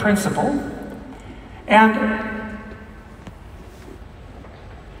with that principle. And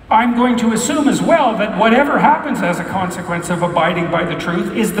I'm going to assume as well that whatever happens as a consequence of abiding by the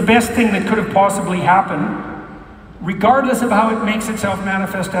truth is the best thing that could have possibly happened, regardless of how it makes itself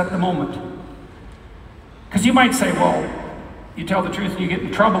manifest at the moment. Because you might say, well, you tell the truth and you get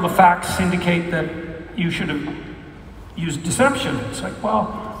in trouble, the facts indicate that you should have used deception. It's like, well,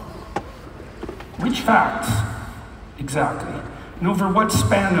 which facts exactly? And over what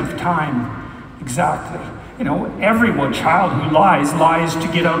span of time exactly? You know, every child who lies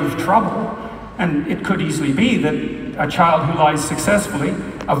to get out of trouble. And it could easily be that a child who lies successfully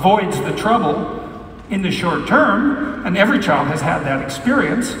avoids the trouble in the short term, and every child has had that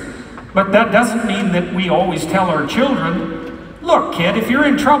experience. But that doesn't mean that we always tell our children, look, kid, if you're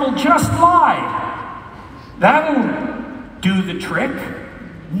in trouble, just lie. That'll do the trick.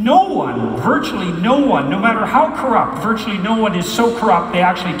 No one, virtually no one, no matter how corrupt, virtually no one is so corrupt they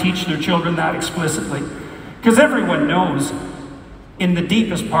actually teach their children that explicitly. Because everyone knows in the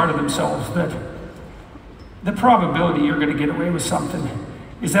deepest part of themselves that the probability you're going to get away with something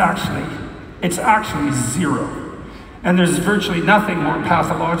is actually zero. And there's virtually nothing more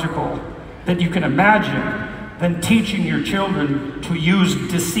pathological that you can imagine than teaching your children to use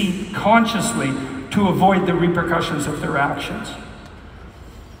deceit consciously to avoid the repercussions of their actions.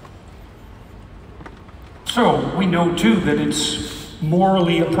 So we know too that it's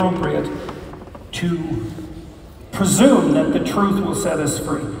morally appropriate to presume that the truth will set us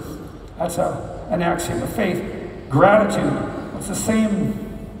free. That's an axiom of faith. Gratitude, it's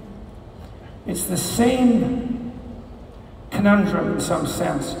the same conundrum in some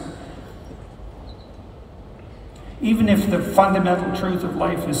sense. Even if the fundamental truth of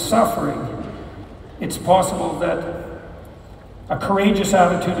life is suffering, it's possible that a courageous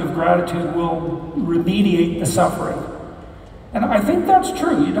attitude of gratitude will remediate the suffering. And I think that's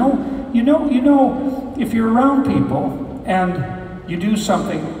true. You know, if you're around people and you do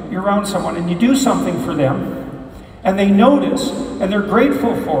something you're around someone and you do something for them, and they notice, and they're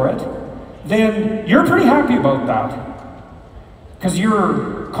grateful for it, then you're pretty happy about that. Because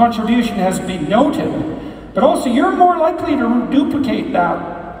your contribution has been noted, but also you're more likely to duplicate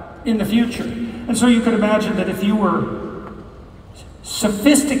that in the future. And so you could imagine that if you were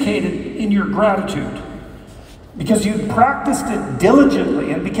sophisticated in your gratitude, because you practiced it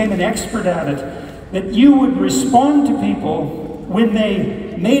diligently and became an expert at it, that you would respond to people when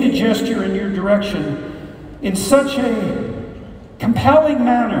they made a gesture in your direction in such a compelling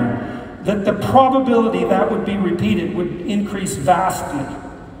manner that the probability that would be repeated would increase vastly.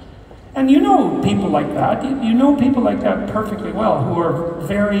 And you know people like that. You know people like that perfectly well, who are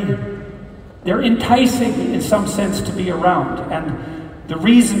they're enticing in some sense to be around. And the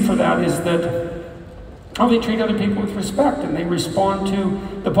reason for that is that they treat other people with respect, and they respond to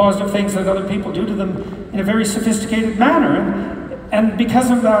the positive things that other people do to them in a very sophisticated manner. And because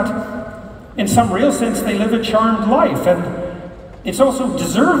of that, in some real sense, they live a charmed life. And it's also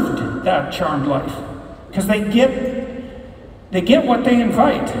deserved, that charmed life, because they get what they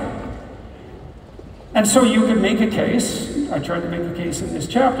invite. And so you could make a case, I tried to make a case in this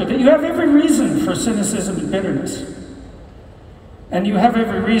chapter, that you have every reason for cynicism and bitterness. And you have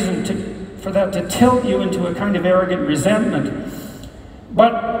every reason for that to tilt you into a kind of arrogant resentment.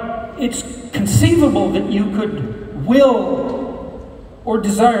 But it's conceivable that you could will or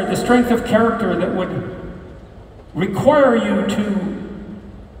desire the strength of character that would require you to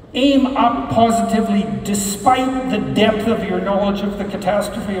aim up positively despite the depth of your knowledge of the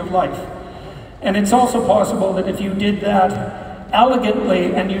catastrophe of life. And it's also possible that if you did that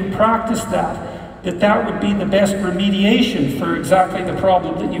elegantly and you practiced that would be the best remediation for exactly the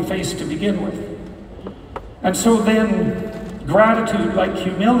problem that you faced to begin with. And so then gratitude, like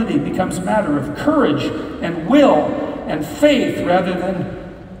humility, becomes a matter of courage and will and faith rather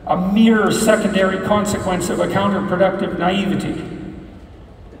than a mere secondary consequence of a counterproductive naivety.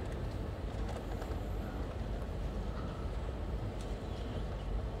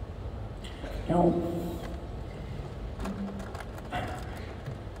 You know,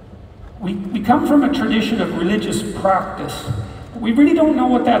 we come from a tradition of religious practice. We really don't know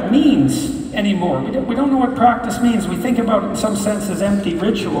what that means anymore. We don't know what practice means. We think about it in some sense as empty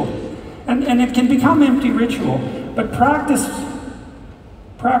ritual. And it can become empty ritual. But practice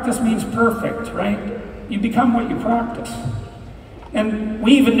means perfect, right? You become what you practice. And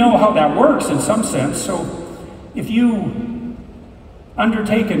we even know how that works in some sense. So if you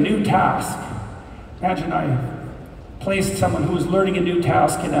undertake a new task, imagine I placed someone who was learning a new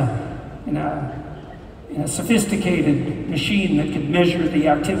task in a sophisticated machine that could measure the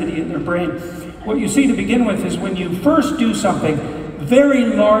activity in their brain. What you see to begin with is when you first do something, very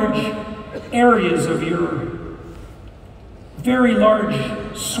large areas of very large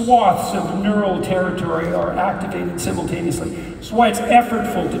swaths of neural territory are activated simultaneously. That's why it's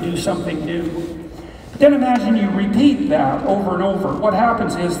effortful to do something new. But then imagine you repeat that over and over. What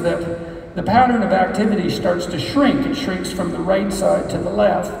happens is that the pattern of activity starts to shrink. It shrinks from the right side to the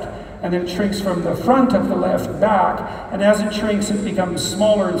left, and then it shrinks from the front of the left back, and as it shrinks it becomes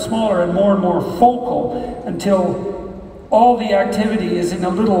smaller and smaller and more focal until all the activity is in a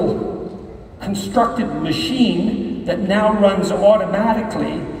little constructed machine that now runs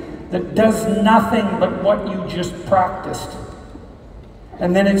automatically, that does nothing but what you just practiced.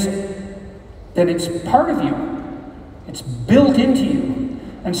 And then it's part of you. It's built into you.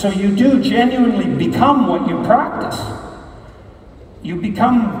 And so you do genuinely become what you practice. You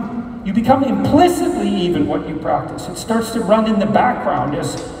become implicitly even what you practice. It starts to run in the background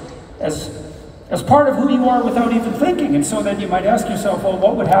as part of who you are without even thinking. And so then you might ask yourself, well,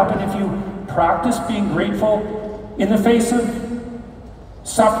 what would happen if you practice being grateful in the face of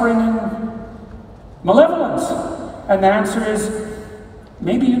suffering and malevolence? And the answer is,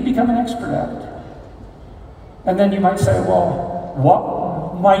 maybe you'd become an expert at it. And then you might say, well,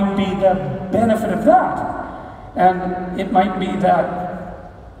 what might be the benefit of that? And it might be that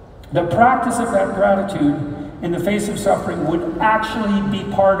the practice of that gratitude in the face of suffering would actually be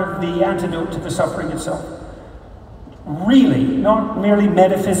part of the antidote to the suffering itself. Really, not merely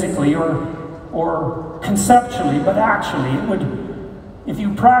metaphysically or conceptually, but actually, it would, if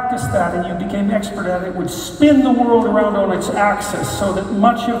you practiced that and you became expert at it, it would spin the world around on its axis so that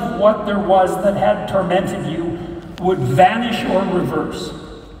much of what there was that had tormented you would vanish or reverse.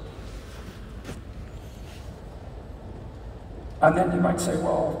 And then you might say,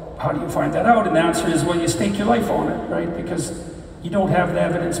 well, how do you find that out? And the answer is, well, you stake your life on it, right? Because you don't have the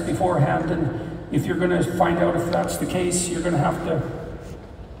evidence beforehand, and if you're going to find out if that's the case, you're going to have to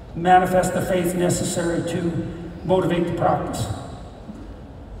manifest the faith necessary to motivate the practice.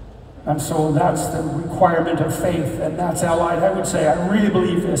 And so that's the requirement of faith, and that's allied. I would say, I really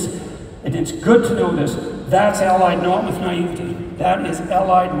believe this, and it's good to know this. That's allied not with naivety. That is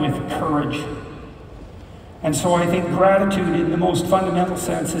allied with courage. And so I think gratitude in the most fundamental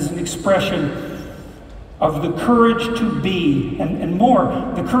sense is an expression of the courage to be, and more,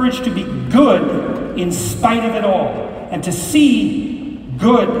 the courage to be good in spite of it all, and to see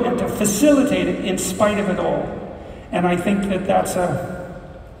good and to facilitate it in spite of it all. And I think that that's a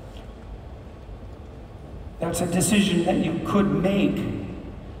decision that you could make,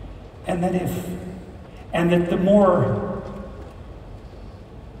 and that the more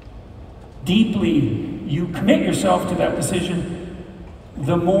deeply you commit yourself to that decision,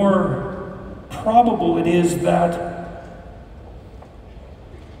 the more probable it is that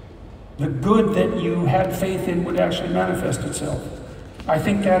the good that you had faith in would actually manifest itself. I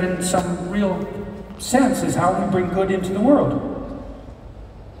think that in some real sense is how we bring good into the world.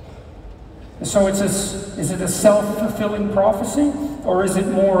 So is it a self-fulfilling prophecy, or is it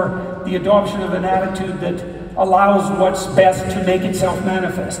more the adoption of an attitude that allows what's best to make itself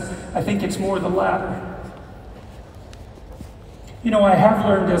manifest? I think it's more the latter. You know, I have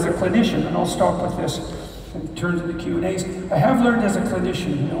learned as a clinician, and I'll stop with this and turn to the Q&As. I have learned as a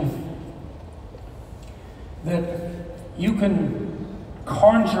clinician, you know, that you can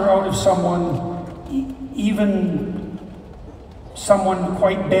conjure out of someone, even someone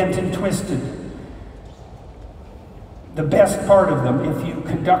quite bent and twisted, the best part of them if you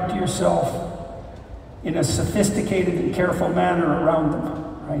conduct yourself in a sophisticated and careful manner around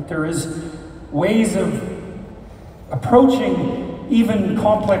them, right? There is ways of approaching even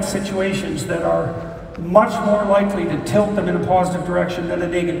complex situations that are much more likely to tilt them in a positive direction than a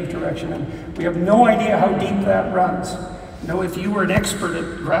negative direction. And we have no idea how deep that runs. You know, if you were an expert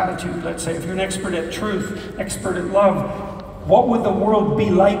at gratitude, let's say, if you're an expert at truth, expert at love, what would the world be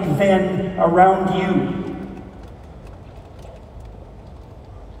like then around you?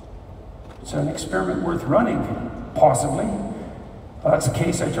 It's an experiment worth running, possibly. Well, that's a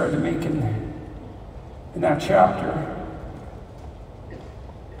case I tried to make in that chapter.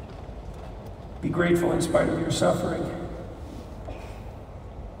 Be grateful in spite of your suffering.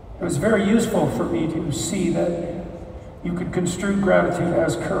 It was very useful for me to see that you could construe gratitude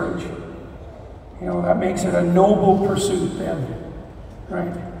as courage. You know, that makes it a noble pursuit then,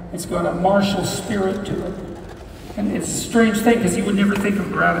 right? It's got a martial spirit to it. And it's a strange thing, because you would never think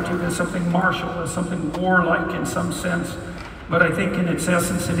of gratitude as something martial, as something warlike in some sense. But I think in its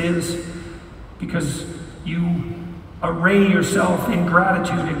essence it is, because you array yourself in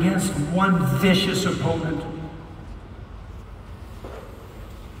gratitude against one vicious opponent.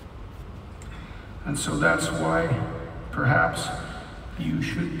 And so that's why perhaps you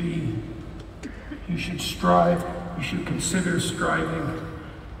should strive, you should consider striving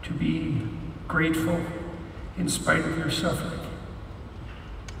to be grateful in spite of your suffering.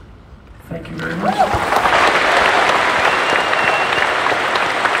 Thank you very much.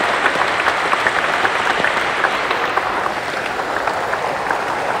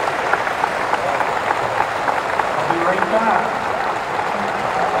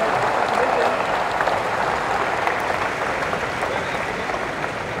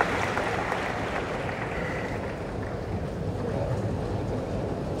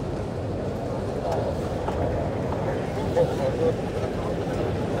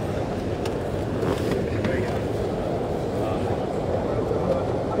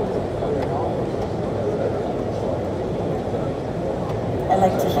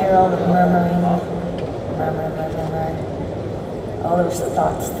 All those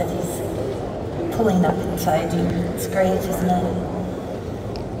thoughts that he's pulling up inside you. It's great, isn't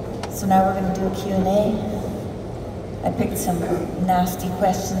it? So now we're going to do a Q&A. I picked some nasty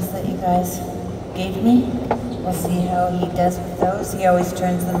questions that you guys gave me. We'll see how he does with those. He always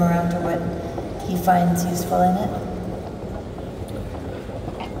turns them around to what he finds useful in it.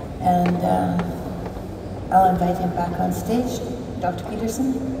 And I'll invite him back on stage. Dr.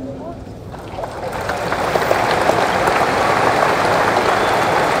 Peterson.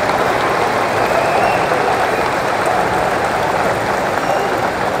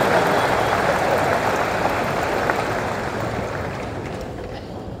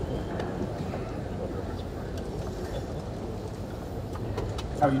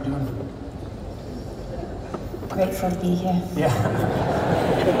 How are you doing? Grateful to be here. Yeah.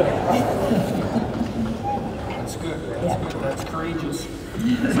 That's good. That's good. That's courageous. So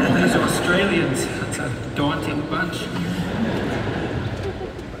all these Australians, that's a daunting bunch.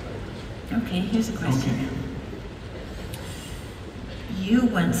 Okay, here's a question. Okay. You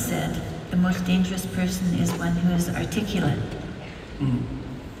once said the most dangerous person is one who is articulate.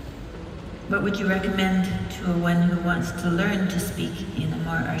 What would you recommend to one who wants to learn to speak in a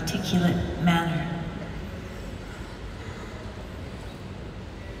more articulate manner?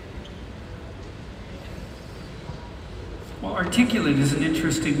 Well, articulate is an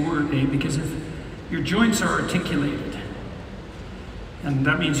interesting word, because if your joints are articulated, and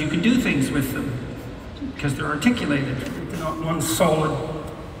that means you can do things with them, because they're articulated. They're not one solid,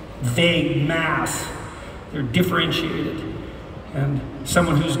 vague mass. They're differentiated. And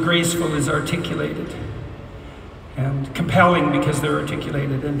someone who's graceful is articulated. And compelling because they're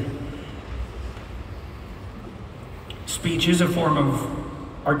articulated. And speech is a form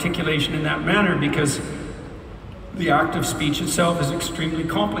of articulation in that manner, because the act of speech itself is extremely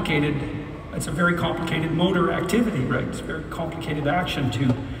complicated. It's a very complicated motor activity, right? It's a very complicated action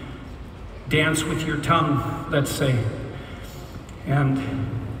to dance with your tongue, let's say. And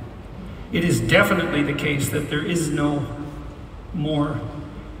it is definitely the case that there is no more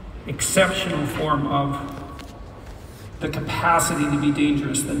exceptional form of the capacity to be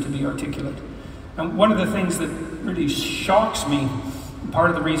dangerous than to be articulate. And one of the things that really shocks me, part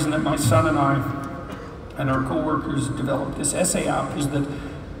of the reason that my son and I and our co-workers developed this essay app, is that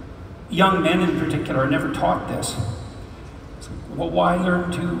young men in particular are never taught this. So, well, why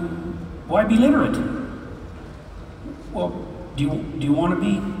be literate? Well, do you want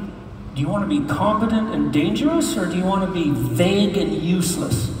to be competent and dangerous, or do you want to be vague and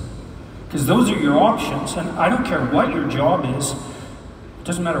useless? Because those are your options, and I don't care what your job is. It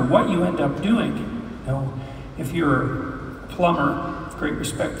doesn't matter what you end up doing. You know, if you're a plumber, with great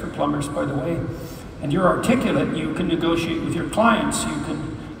respect for plumbers, by the way, and you're articulate, you can negotiate with your clients, you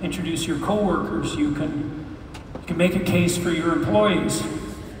can introduce your co-workers, you can make a case for your employees,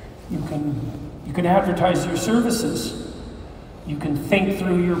 you can advertise your services, you can think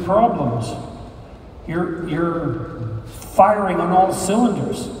through your problems. You're firing on all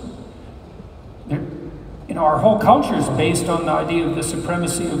cylinders. You know, our whole culture is based on the idea of the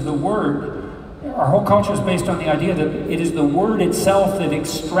supremacy of the word. Our whole culture is based on the idea that it is the word itself that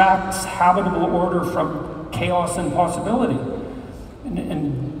extracts habitable order from chaos and possibility.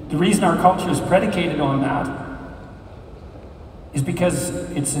 And the reason our culture is predicated on that is because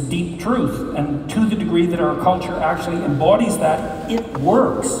it's a deep truth. And to the degree that our culture actually embodies that, it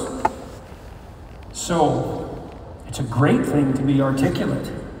works. So it's a great thing to be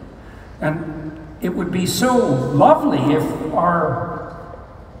articulate. And it would be so lovely if our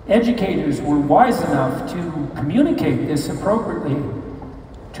educators were wise enough to communicate this appropriately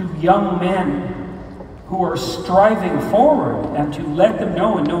to young men who are striving forward, and to let them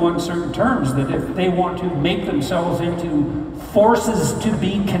know in no uncertain terms that if they want to make themselves into forces to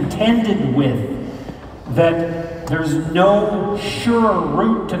be contended with, that there's no surer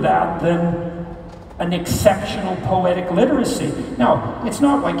route to that than an exceptional poetic literacy. Now, it's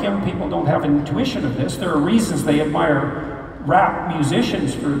not like young people don't have an intuition of this. There are reasons they admire rap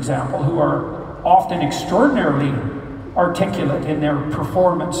musicians, for example, who are often extraordinarily articulate in their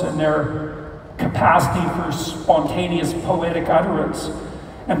performance and their capacity for spontaneous poetic utterance.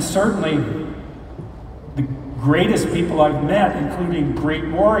 And certainly the greatest people I've met, including great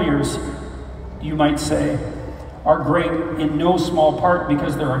warriors, you might say, are great in no small part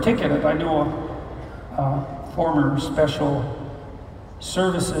because they're articulate. I know a former special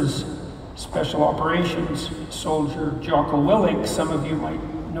services, special operations soldier, Jocko Willink. Some of you might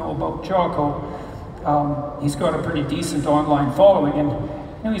know about Jocko. He's got a pretty decent online following, and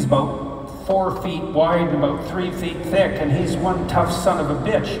you know, he's about 4 feet wide and about 3 feet thick, and he's one tough son of a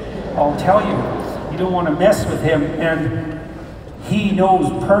bitch, I'll tell you. You don't want to mess with him, and he knows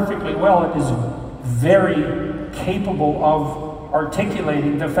perfectly well and is very capable of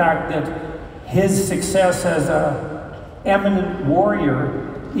articulating the fact that his success as an eminent warrior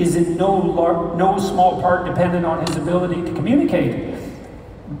is in no small part dependent on his ability to communicate.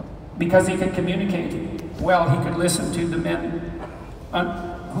 Because he could communicate well, he could listen to the men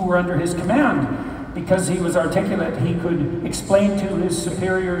who were under his command. Because he was articulate, he could explain to his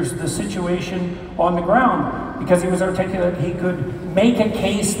superiors the situation on the ground. Because he was articulate, he could make a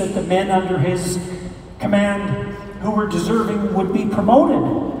case that the men under his command who were deserving would be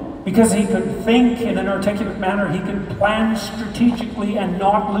promoted. Because he could think in an articulate manner, he could plan strategically and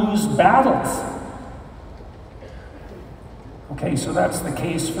not lose battles. Okay, so that's the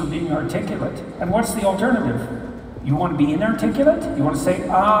case for being articulate. And what's the alternative? You want to be inarticulate? You want to say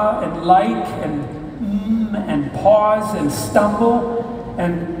ah and like and pause and stumble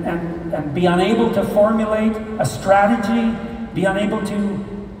and be unable to formulate a strategy, be unable to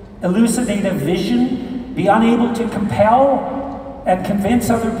elucidate a vision, be unable to compel and convince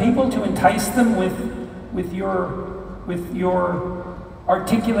other people, to entice them with your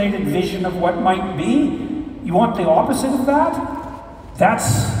articulated vision of what might be? You want the opposite of that?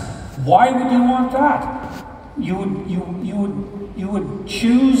 Why would you want that? You would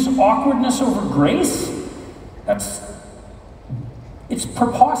choose awkwardness over grace? It's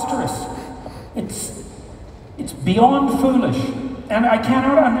preposterous. It's beyond foolish. And I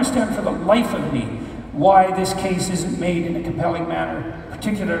cannot understand for the life of me why this case isn't made in a compelling manner,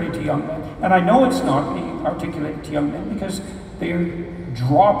 particularly to young men. And I know it's not being articulated to young men because they're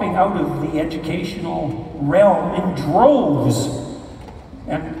dropping out of the educational realm in droves.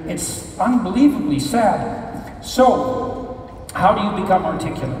 And it's unbelievably sad. So, how do you become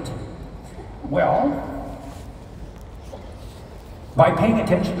articulate? Well, by paying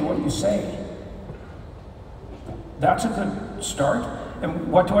attention to what you say. That's a good start.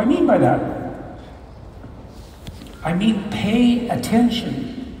 And what do I mean by that? I mean pay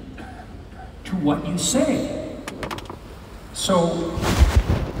attention to what you say. So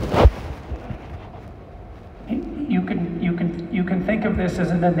you can think of this as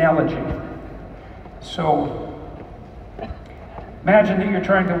an analogy. So imagine that you're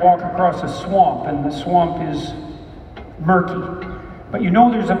trying to walk across a swamp, and the swamp is murky, but you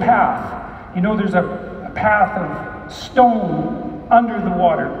know there's a path. You know there's a path of stone under the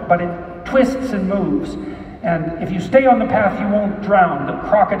water, but it twists and moves. And if you stay on the path, you won't drown. The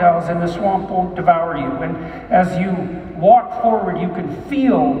crocodiles in the swamp won't devour you. And as you walk forward, you can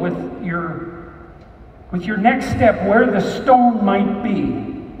feel with your next step where the stone might be.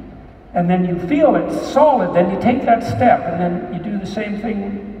 And then you feel it's solid, then you take that step, and then you do the same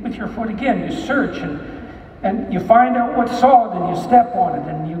thing with your foot again. You search and you find out what's solid, and you step on it,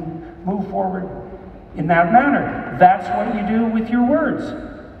 and you move forward in that manner. That's what you do with your words.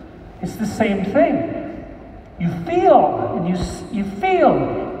 It's the same thing. You feel, and you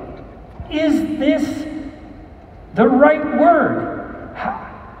feel, is this the right word?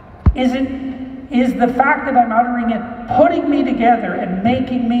 Is the fact that I'm uttering it putting me together and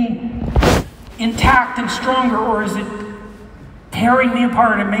making me intact and stronger, or is it tearing me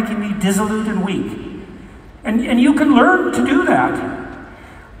apart and making me dissolute and weak? And you can learn to do that.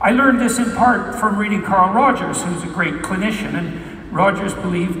 I learned this in part from reading Carl Rogers, who's a great clinician, and Rogers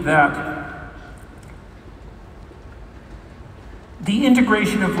believed that the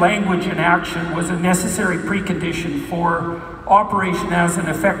integration of language and action was a necessary precondition for operation as an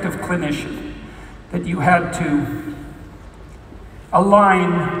effective clinician. That you had to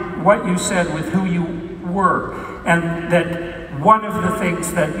align what you said with who you were, and that one of the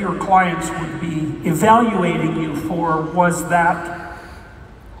things that your clients would be evaluating you for was that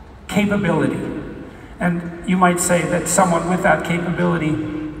capability. And you might say that someone with that capability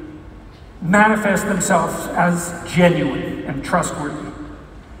manifests themselves as genuine and trustworthy.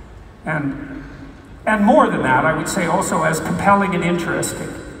 And more than that, I would say also as compelling and interesting,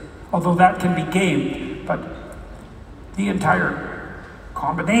 although that can be gamed, but the entire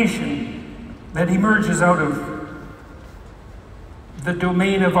combination that emerges out of the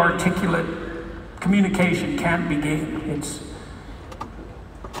domain of articulate communication can't be gamed. It's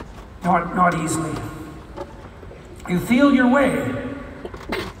not easily. You feel your way.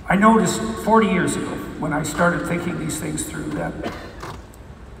 I noticed 40 years ago, when I started thinking these things through, that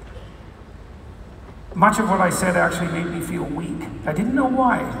much of what I said actually made me feel weak. I didn't know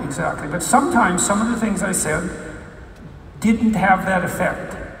why exactly, but sometimes some of the things I said didn't have that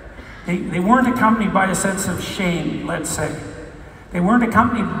effect. They weren't accompanied by a sense of shame, let's say. They weren't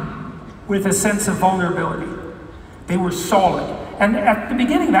accompanied with a sense of vulnerability. They were solid. And at the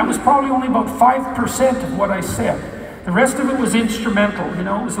beginning, that was probably only about 5% of what I said. The rest of it was instrumental. You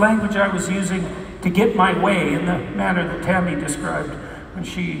know, it was language I was using to get my way in the manner that Tammy described when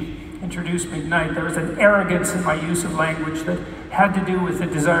she introduced me tonight. There was an arrogance in my use of language that had to do with the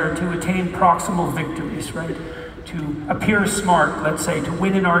desire to attain proximal victories, right? To appear smart, let's say, to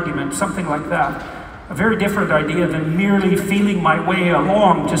win an argument, something like that. A very different idea than merely feeling my way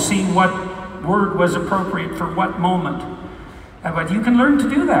along to see what word was appropriate for what moment. But you can learn to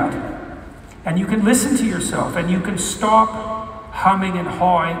do that. And you can listen to yourself, and you can stop humming and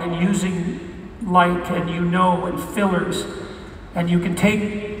hawing and using like and you know and fillers. And you can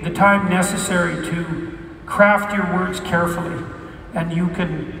take the time necessary to craft your words carefully. And you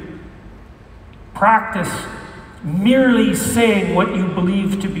can practice merely saying what you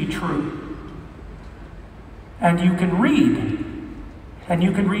believe to be true. And you can read. And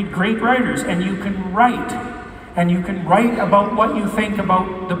you can read great writers. And you can write. And you can write about what you think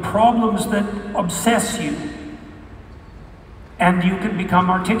about the problems that obsess you. And you can become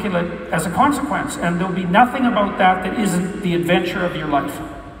articulate as a consequence. And there'll be nothing about that that isn't the adventure of your life.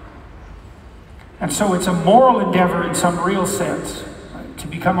 And so it's a moral endeavor in some real sense.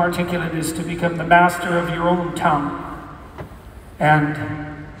 become articulate is to become the master of your own tongue. And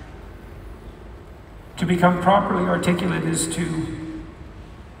to become properly articulate is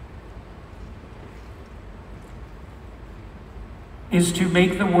to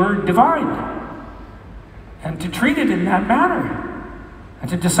make the word divine, and to treat it in that manner, and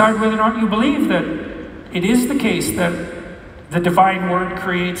to decide whether or not you believe that it is the case that the divine word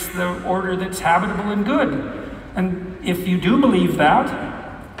creates the order that's habitable and good. And if you do believe that,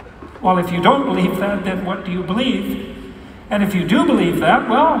 well, if you don't believe that, then what do you believe? And if you do believe that,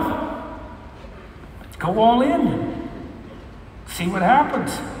 well, go all in. See what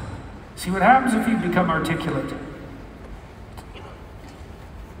happens. See what happens if you become articulate.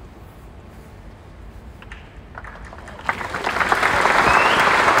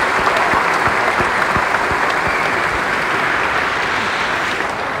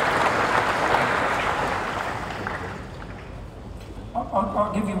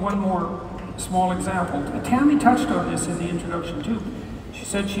 I'll give you one more small example. Tammy touched on this in the introduction too. She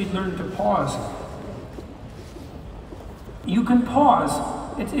said she'd learned to pause. You can pause.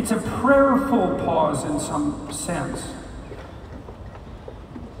 It's a prayerful pause in some sense.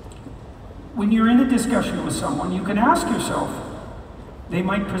 When you're in a discussion with someone, you can ask yourself, they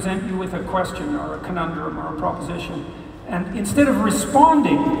might present you with a question or a conundrum or a proposition, and instead of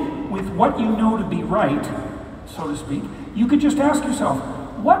responding with what you know to be right, so to speak, you could just ask yourself,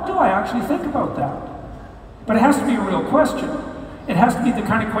 what do I actually think about that? But it has to be a real question. It has to be the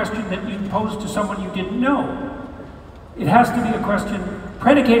kind of question that you pose to someone you didn't know. It has to be a question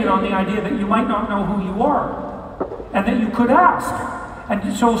predicated on the idea that you might not know who you are, and that you could ask.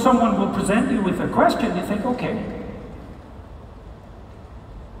 And so someone will present you with a question, you think, okay,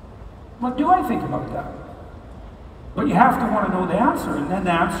 what do I think about that? But you have to want to know the answer, and then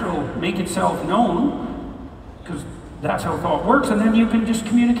the answer will make itself known, because that's how thought works, and then you can just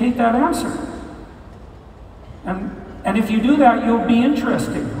communicate that answer. And if you do that, you'll be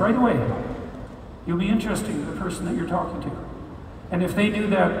interesting right away. You'll be interesting to the person that you're talking to. And if they do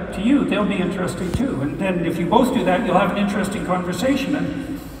that to you, they'll be interesting too. And then if you both do that, you'll have an interesting conversation.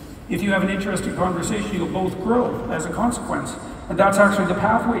 And if you have an interesting conversation, you'll both grow as a consequence. And that's actually the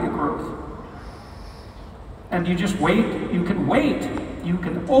pathway to growth. And you just wait. You can wait. You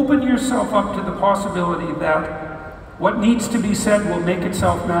can open yourself up to the possibility that what needs to be said will make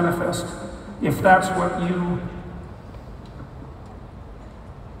itself manifest, if that's what you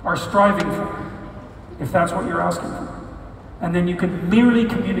are striving for, if that's what you're asking for. And then you can merely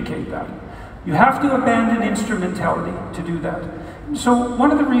communicate that. You have to abandon instrumentality to do that. So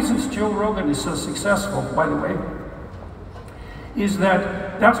one of the reasons Joe Rogan is so successful, by the way, is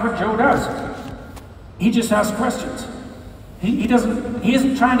that that's what Joe does. He just asks questions. He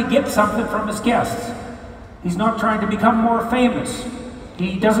isn't trying to get something from his guests. He's not trying to become more famous.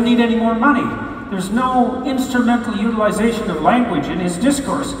 He doesn't need any more money. There's no instrumental utilization of language in his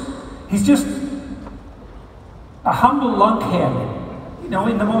discourse. He's just a humble lunkhead, you know,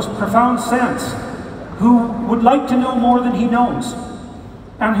 in the most profound sense, who would like to know more than he knows,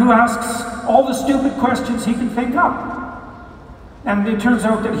 and who asks all the stupid questions he can think up. And it turns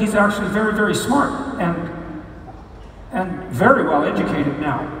out that he's actually very, very smart and very well educated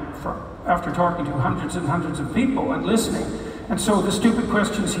now, after talking to hundreds and hundreds of people and listening. And so the stupid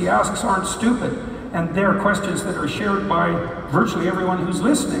questions he asks aren't stupid, and they're questions that are shared by virtually everyone who's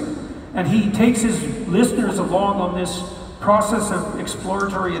listening. And he takes his listeners along on this process of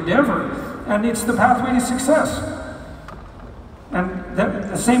exploratory endeavor, and it's the pathway to success. And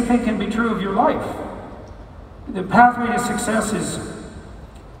the same thing can be true of your life. The pathway to success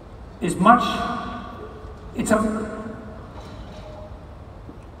is much,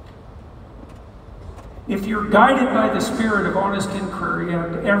 if you're guided by the spirit of honest inquiry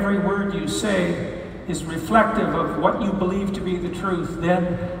and every word you say is reflective of what you believe to be the truth,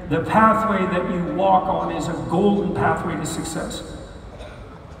 then the pathway that you walk on is a golden pathway to success.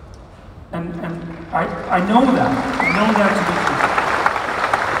 And I know that. I know that to be true.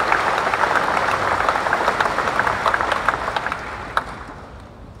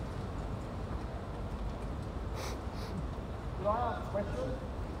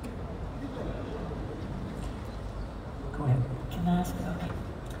 Go ahead. Can I ask?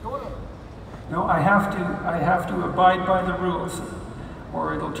 Okay. No, I have to abide by the rules,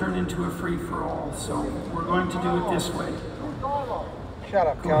 or it'll turn into a free-for-all. So we're going to do it this way. Shut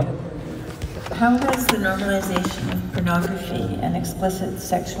up, John. How has the normalization of pornography and explicit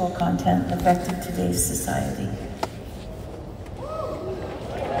sexual content affected today's society?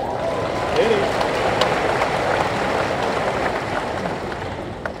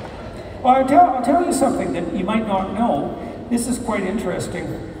 Well, I'll tell you something that you might not know. this is quite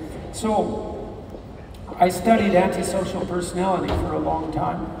interesting. So, I studied antisocial personality for a long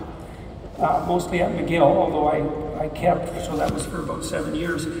time, mostly at McGill, although I kept, so that was for about 7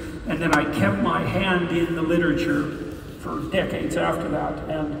 years, and then I kept my hand in the literature for decades after that,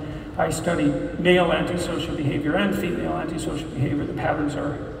 and I studied male antisocial behavior and female antisocial behavior. The patterns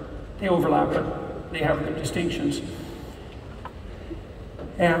they overlap, but they have their distinctions.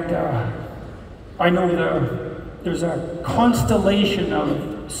 And I know there's a constellation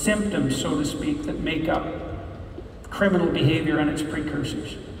of symptoms, so to speak, that make up criminal behavior and its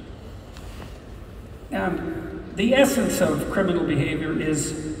precursors. And the essence of criminal behavior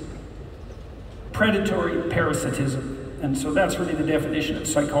is predatory parasitism. And so that's really the definition of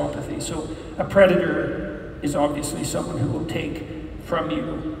psychopathy. So a predator is obviously someone who will take from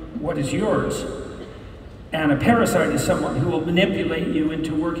you what is yours. And a parasite is someone who will manipulate you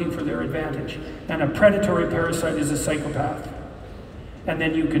into working for their advantage. And a predatory parasite is a psychopath. And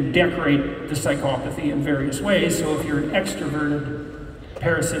then you can decorate the psychopathy in various ways. So if you're an extroverted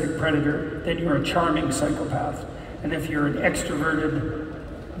parasitic predator, then you're a charming psychopath. And if you're an extroverted,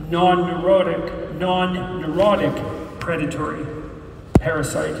 non-neurotic predatory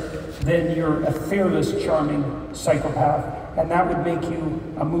parasite, then you're a fearless, charming psychopath. And that would make you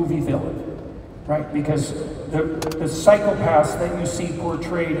a movie villain. Right, because the psychopaths that you see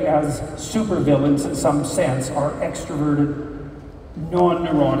portrayed as supervillains in some sense are extroverted,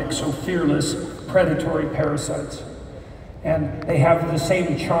 non-neurotic, so fearless, predatory parasites. And they have the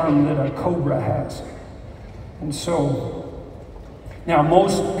same charm that a cobra has. And so, now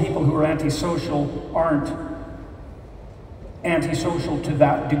most people who are antisocial aren't antisocial to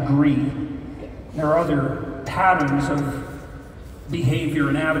that degree. There are other patterns of behavior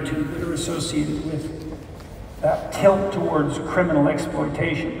and attitude that are associated with that tilt towards criminal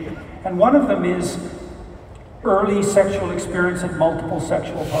exploitation. And one of them is early sexual experience of multiple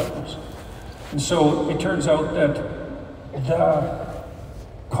sexual partners. And so it turns out that the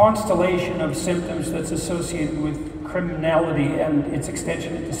constellation of symptoms that's associated with criminality and its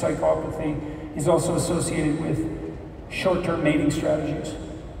extension into psychopathy is also associated with short-term mating strategies,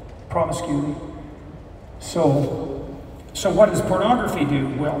 promiscuity. So what does pornography do?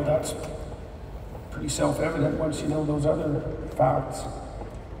 Well, that's pretty self-evident once you know those other facts.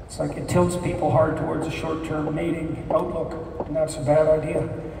 It's like it tilts people hard towards a short-term mating outlook, and that's a bad idea.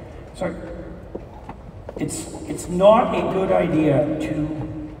 It's like, it's not a good idea to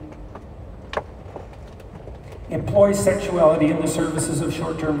employ sexuality in the services of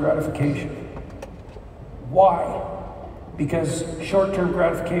short-term gratification. Why? Because short-term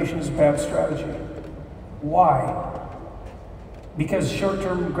gratification is a bad strategy. Why? Because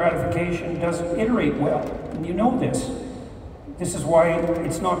short-term gratification doesn't iterate well, and you know this. This is why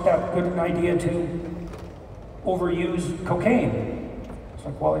it's not that good an idea to overuse cocaine. It's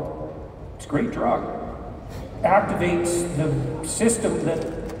like, well, it's a great drug. Activates the system that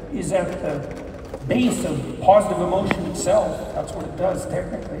is at the base of positive emotion itself. That's what it does,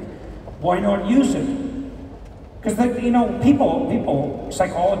 technically. Why not use it? Because, people,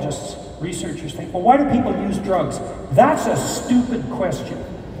 psychologists, researchers think, well, why do people use drugs? That's a stupid question.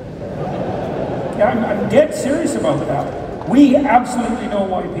 I'm dead serious about that. We absolutely know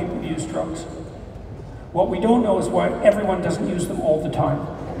why people use drugs. What we don't know is why everyone doesn't use them all the time.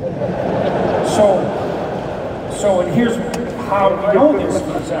 And here's how we know this,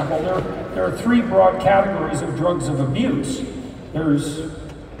 for example. There are three broad categories of drugs of abuse. There's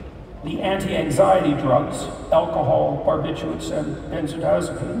the anti-anxiety drugs, alcohol, barbiturates, and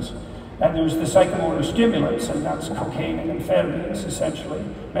benzodiazepines. And there's the psychomotor stimulants, and that's cocaine and amphetamines, essentially,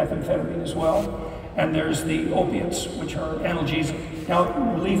 methamphetamine as well. And there's the opiates, which are analgesic. Now,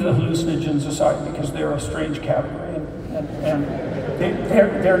 leave the hallucinogens aside because they're a strange category, and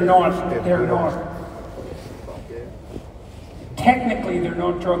they're not. Technically, they're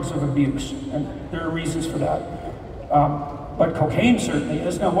not drugs of abuse, and there are reasons for that. But cocaine certainly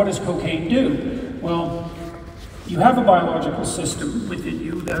is. Now, what does cocaine do? Well, you have a biological system within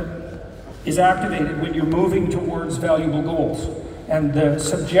you that is activated when you're moving towards valuable goals. And the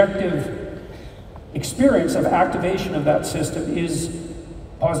subjective experience of activation of that system is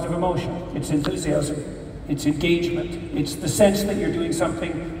positive emotion. It's enthusiasm. It's engagement. It's the sense that you're doing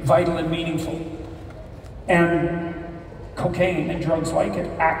something vital and meaningful. And cocaine and drugs like it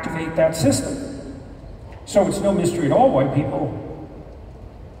activate that system. So it's no mystery at all why people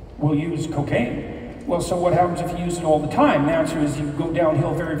will use cocaine. Well, so what happens if you use it all the time? The answer is you go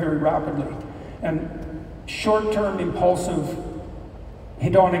downhill very, very rapidly. And short-term impulsive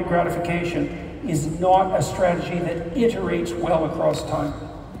hedonic gratification is not a strategy that iterates well across time.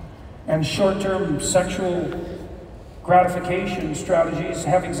 And short-term sexual gratification strategies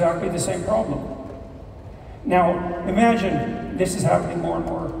have exactly the same problem. Now, imagine, this is happening more and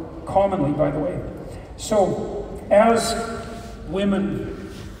more commonly, by the way. So, as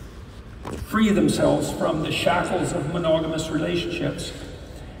women free themselves from the shackles of monogamous relationships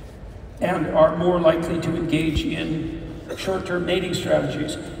and are more likely to engage in short-term mating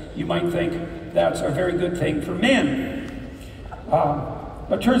strategies, you might think that's a very good thing for men.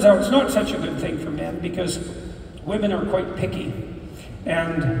 But it turns out it's not such a good thing for men, because women are quite picky.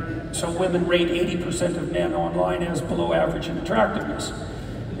 And so women rate 80% of men online as below average in attractiveness.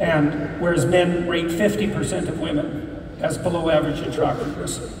 And whereas men rate 50% of women as below average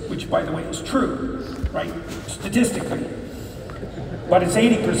attractiveness, which by the way is true, right, statistically. But it's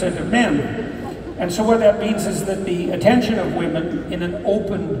 80% of men. And so what that means is that the attention of women in an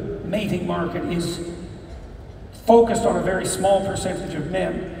open mating market is focused on a very small percentage of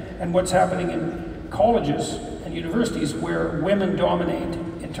men. And what's happening in colleges and universities, where women dominate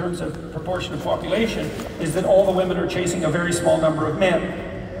in terms of proportion of population, is that all the women are chasing a very small number of men.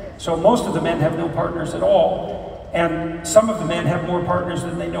 So most of the men have no partners at all, and some of the men have more partners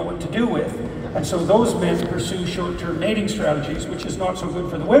than they know what to do with. And so those men pursue short-term mating strategies, which is not so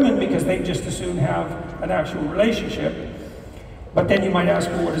good for the women, because they just as soon have an actual relationship. But then you might ask,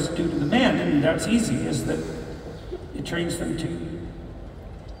 well, what does it do to the men? And that's easy, is that it trains them to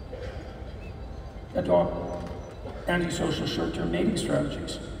adopt antisocial short-term mating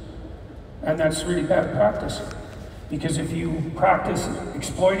strategies. And that's really bad practice. Because if you practice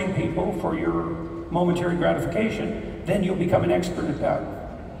exploiting people for your momentary gratification, then you'll become an expert at that.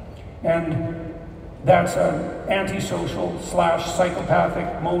 And that's an antisocial /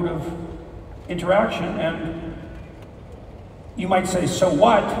 psychopathic mode of interaction. And you might say, so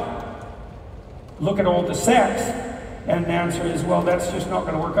what? Look at all the sex. And the answer is, well, that's just not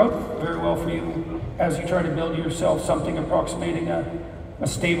going to work out very well for you as you try to build yourself something approximating a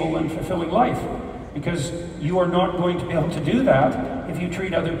stable and fulfilling life. Because you are not going to be able to do that if you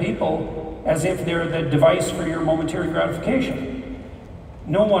treat other people as if they're the device for your momentary gratification.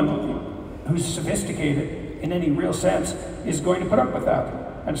 No one who's sophisticated in any real sense is going to put up with that.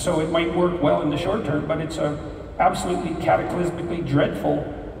 And so it might work well in the short term, but it's a absolutely cataclysmically dreadful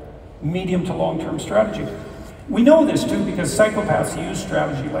medium to long-term strategy. We know this too because psychopaths use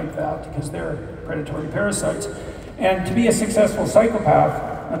strategy like that because they're predatory parasites. And to be a successful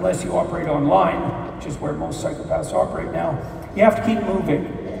psychopath, unless you operate online, which is where most psychopaths operate now, you have to keep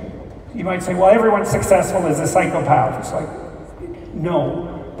moving. You might say, well, everyone successful is a psychopath. It's like,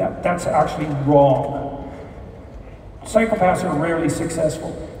 no, that's actually wrong. Psychopaths are rarely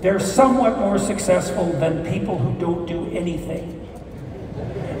successful. They're somewhat more successful than people who don't do anything.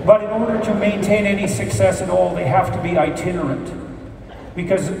 But in order to maintain any success at all, they have to be itinerant.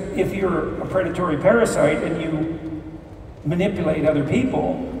 Because if you're a predatory parasite and you manipulate other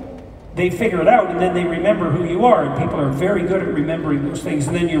people, they figure it out and then they remember who you are, and people are very good at remembering those things,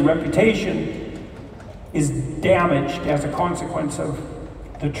 and then your reputation is damaged as a consequence of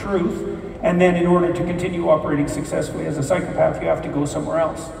the truth, and then in order to continue operating successfully as a psychopath, you have to go somewhere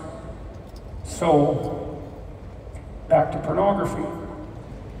else. So, back to pornography.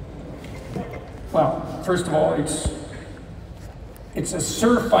 Well, first of all, it's a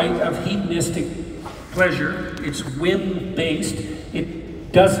surfeit of hedonistic pleasure. It's whim-based.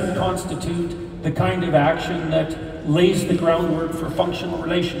 It doesn't constitute the kind of action that lays the groundwork for functional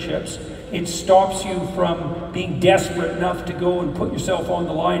relationships. It stops you from being desperate enough to go and put yourself on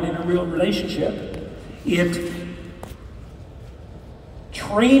the line in a real relationship. It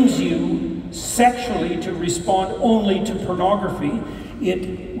trains you sexually to respond only to pornography.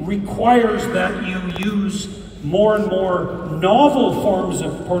 It requires that you use more and more novel forms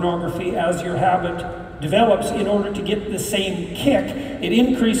of pornography as your habit develops in order to get the same kick. It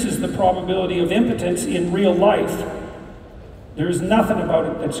increases the probability of impotence in real life. There's nothing about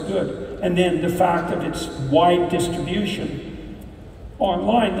it that's good. And then the fact of its wide distribution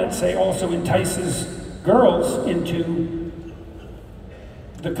online, let's say, also entices girls into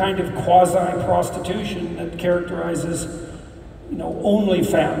the kind of quasi-prostitution that characterizes,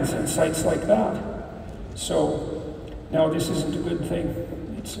 OnlyFans and sites like that. So, now this isn't a good thing.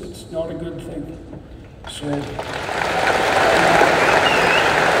 It's not a good thing. So,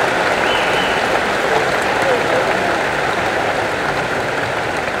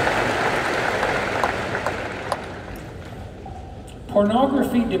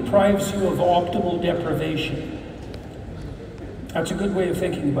 pornography deprives you of optimal deprivation. That's a good way of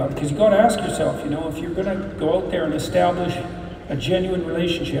thinking about it, because you've got to ask yourself, if you're going to go out there and establish a genuine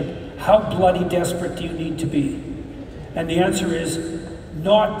relationship, how bloody desperate do you need to be? And the answer is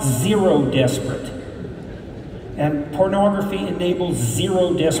not zero desperate. And pornography enables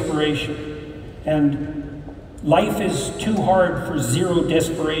zero desperation. And life is too hard for zero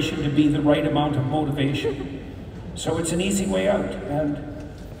desperation to be the right amount of motivation. So it's an easy way out. And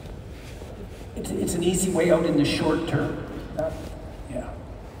it's an easy way out in the short term. Yeah.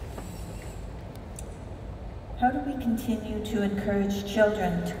 How do we continue to encourage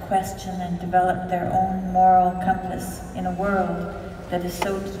children to question and develop their own moral compass in a world that is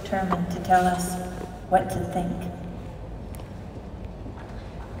so determined to tell us what to think?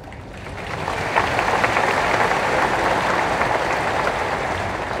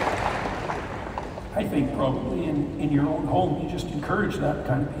 I think probably in your own home, you just encourage that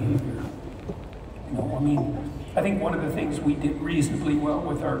kind of behavior. You know, I mean, I think one of the things we did reasonably well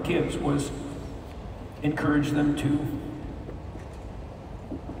with our kids was encourage them to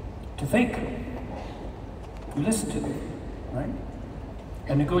think. We listened to them, right?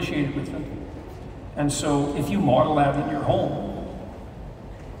 And negotiated with them. And so if you model that in your home,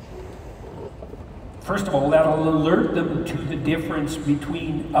 first of all, that'll alert them to the difference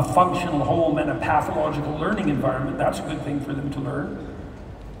between a functional home and a pathological learning environment. That's a good thing for them to learn.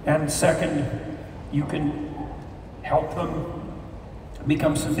 And second, you can help them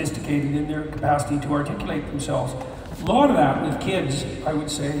become sophisticated in their capacity to articulate themselves. A lot of that with kids, I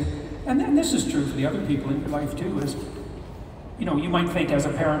would say, and then this is true for the other people in your life too, is, you know, you might think as a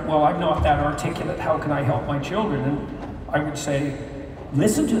parent, well, I'm not that articulate, how can I help my children? And I would say,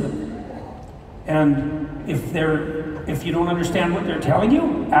 listen to them. And if you don't understand what they're telling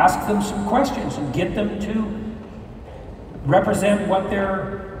you, ask them some questions and get them to represent what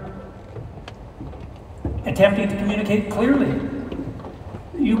they're attempting to communicate clearly.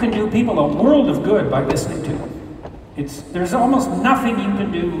 You can do people a world of good by listening to them. There's almost nothing you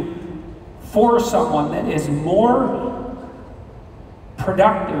can do for someone that is more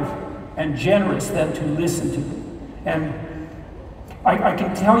productive and generous than to listen to them. And I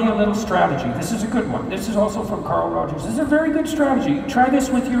can tell you a little strategy. This is a good one. This is also from Carl Rogers. This is a very good strategy. Try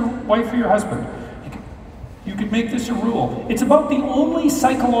this with your wife or your husband. You could make this a rule. It's about the only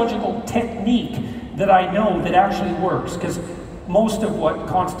psychological technique that I know that actually works, because most of what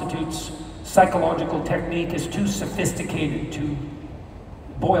constitutes psychological technique is too sophisticated to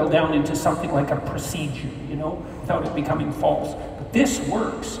boil down into something like a procedure, you know, without it becoming false. But this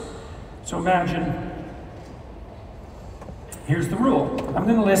works. So imagine, here's the rule. I'm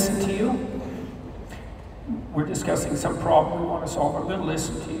going to listen to you. We're discussing some problem we want to solve. I'm going to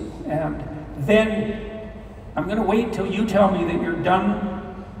listen to you. And then I'm going to wait till you tell me that you're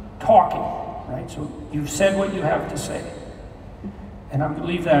done talking, right? So you've said what you have to say. And I'm going to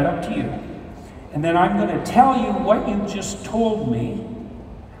leave that up to you. And then I'm going to tell you what you just told me.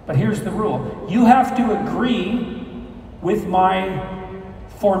 But here's the rule. You have to agree with my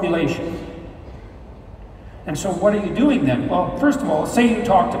formulation. And so what are you doing then? Well, first of all, say you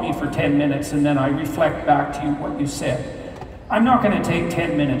talk to me for 10 minutes and then I reflect back to you what you said. I'm not going to take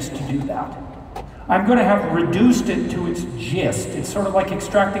 10 minutes to do that. I'm going to have reduced it to its gist. It's sort of like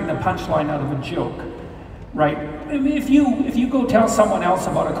extracting the punchline out of a joke, right? I mean, if you go tell someone else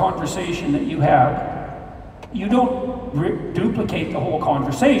about a conversation that you had, you don't duplicate the whole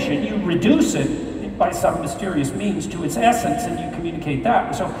conversation. You reduce it by some mysterious means to its essence, and you communicate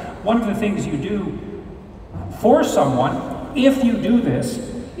that. So one of the things you do for someone, if you do this,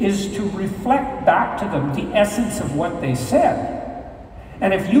 is to reflect back to them the essence of what they said.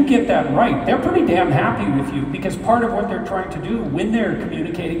 And if you get that right, they're pretty damn happy with you, because part of what they're trying to do when they're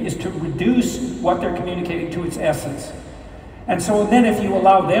communicating is to reduce what they're communicating to its essence. And so then if you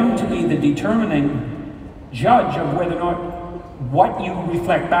allow them to be the determining judge of whether or not what you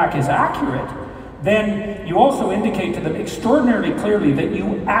reflect back is accurate, then you also indicate to them extraordinarily clearly that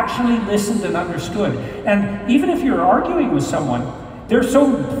you actually listened and understood. And even if you're arguing with someone, they're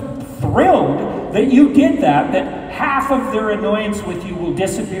so thrilled that you did that, that half of their annoyance with you will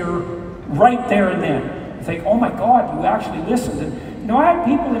disappear right there and then. You think, oh my God, you actually listened. And you know, I had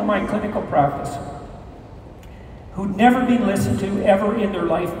people in my clinical practice who'd never been listened to ever in their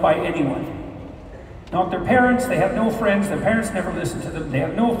life by anyone. Not their parents, they had no friends, their parents never listened to them, they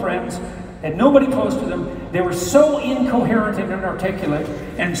had no friends, they had nobody close to them. They were so incoherent and inarticulate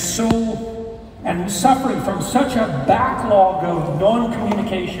and suffering from such a backlog of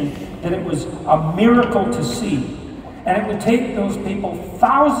non-communication that it was a miracle to see. And it would take those people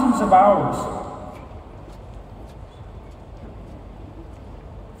thousands of hours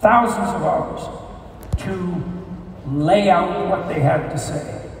to lay out what they had to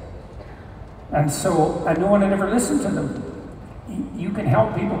say. And so, and no one had ever listened to them. You can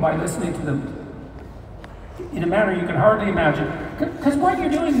help people by listening to them in a manner you can hardly imagine. Because what you're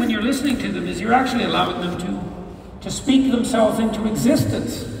doing when you're listening to them is you're actually allowing them to to speak themselves into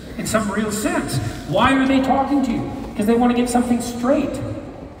existence in some real sense. Why are they talking to you? Because they want to get something straight.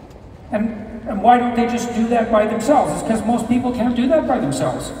 And why don't they just do that by themselves? It's because most people can't do that by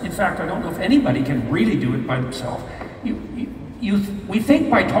themselves. In fact, I don't know if anybody can really do it by themselves. We think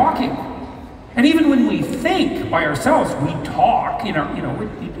by talking. And even when we think by ourselves, we talk,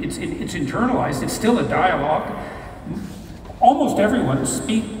 it's internalized, it's still a dialogue. Almost everyone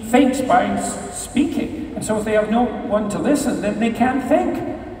thinks by speaking. And so if they have no one to listen, then they can't think.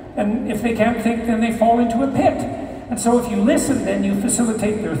 And if they can't think, then they fall into a pit. And so if you listen, then you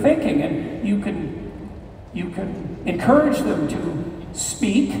facilitate their thinking, and you can encourage them to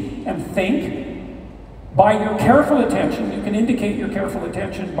speak and think by your careful attention. You can indicate your careful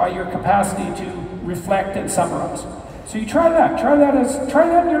attention by your capacity to reflect and summarize. So you try that. Try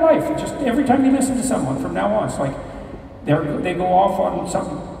that in your life. Just every time you listen to someone from now on, it's like they go off on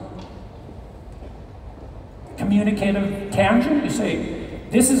some communicative tangent. You say,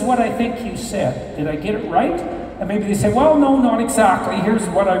 "This is what I think you said. Did I get it right?" And maybe they say, "Well, no, not exactly. Here's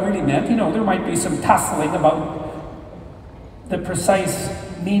what I really meant." There might be some tussling about the precise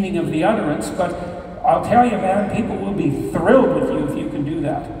meaning of the utterance, but I'll tell you, man, people will be thrilled with you if you can do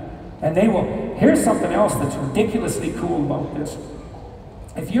that. And they will. Here's something else that's ridiculously cool about this.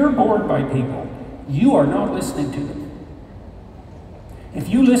 If you're bored by people, you are not listening to them. If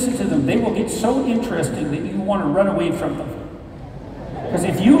you listen to them, they will get so interesting that you want to run away from them. Because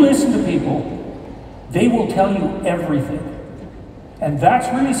if you listen to people, they will tell you everything. And that's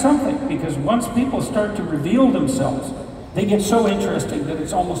really something, because once people start to reveal themselves, they get so interesting that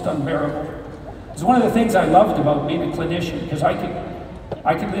it's almost unbearable. It's one of the things I loved about being a clinician, because I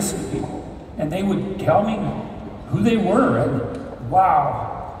could listen to people, and they would tell me who they were, and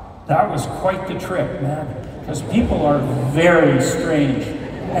wow, that was quite the trip, man. Because people are very strange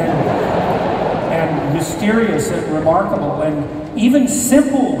and mysterious and remarkable, and even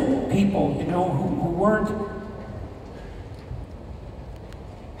simple people,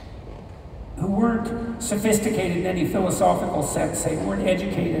 who weren't sophisticated in any philosophical sense. They weren't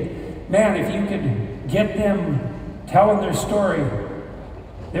educated. Man, if you could get them telling their story,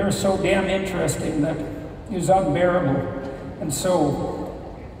 they were so damn interesting that it was unbearable.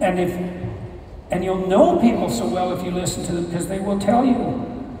 And you'll know people so well if you listen to them, because they will tell you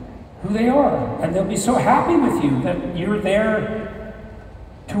who they are, and they'll be so happy with you that you're there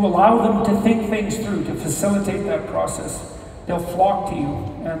to allow them to think things through, to facilitate that process. They'll flock to you,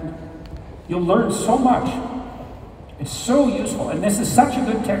 and you'll learn so much. It's so useful, and this is such a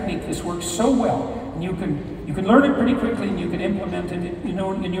good technique. This works so well, and you can learn it pretty quickly, and you can implement it,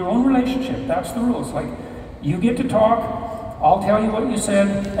 in your own relationship. That's the rules. Like, you get to talk. I'll tell you what you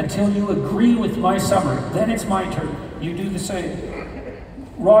said until you agree with my summary. Then it's my turn. You do the same.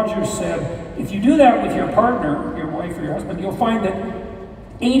 Roger said, if you do that with your partner, your wife or your husband, you'll find that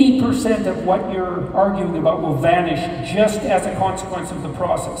 80% of what you're arguing about will vanish just as a consequence of the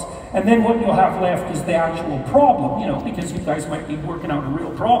process. And then what you'll have left is the actual problem, because you guys might be working out a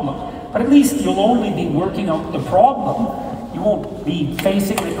real problem. But at least you'll only be working out the problem. You won't be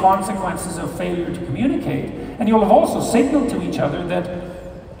facing the consequences of failure to communicate. And you'll have also signaled to each other that,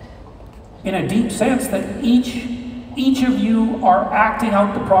 in a deep sense, that each of you are acting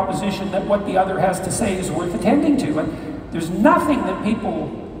out the proposition that what the other has to say is worth attending to. And there's nothing that people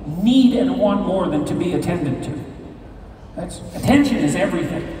need and want more than to be attended to. Attention is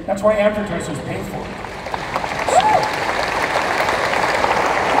everything. That's why advertisers pay for it.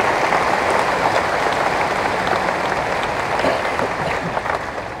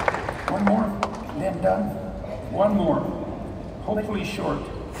 One more, and then done. One more. Hopefully short,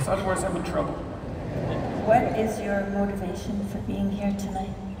 because otherwise I'm in trouble. What is your motivation for being here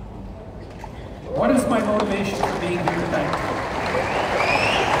tonight? What is my motivation for being here tonight?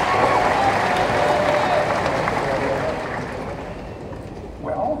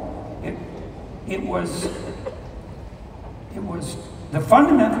 Well, it was the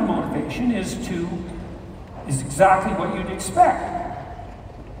fundamental motivation is exactly what you'd expect.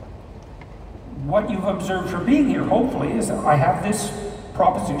 What you've observed from being here, hopefully, is that I have this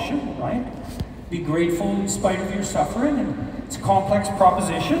proposition, right? Be grateful in spite of your suffering, and it's a complex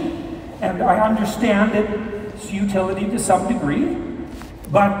proposition. And I understand its utility to some degree,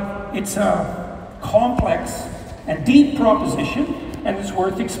 but it's a complex and deep proposition, and it's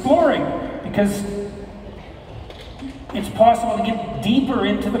worth exploring, because it's possible to get deeper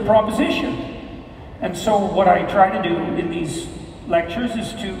into the proposition. And so what I try to do in these lectures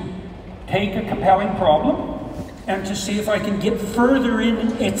is to take a compelling problem and to see if I can get further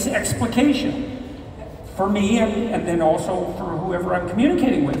in its explication. For me, and then also for whoever I'm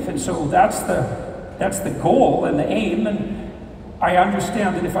communicating with. And so that's that's the goal and the aim, and I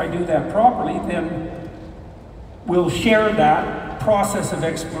understand that if I do that properly, then we'll share that process of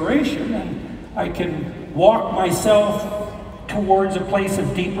exploration, and I can walk myself towards a place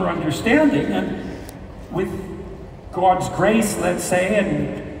of deeper understanding, and with God's grace, let's say,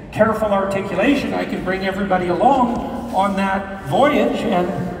 and careful articulation, I can bring everybody along on that voyage, and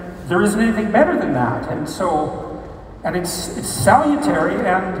there isn't anything better than that. And so, and it's salutary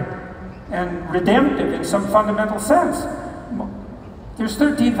and redemptive in some fundamental sense. There's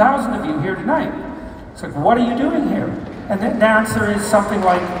 13,000 of you here tonight. It's like, what are you doing here? And the answer is something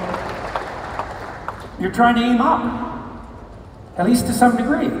like, you're trying to aim up, at least to some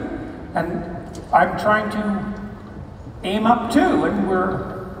degree. And I'm trying to aim up too, and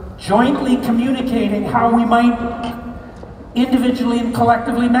we're jointly communicating how we might individually and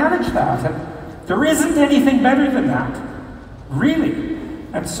collectively manage that. And there isn't anything better than that, really.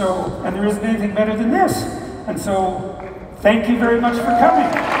 And so, and there isn't anything better than this. And so, thank you very much for coming.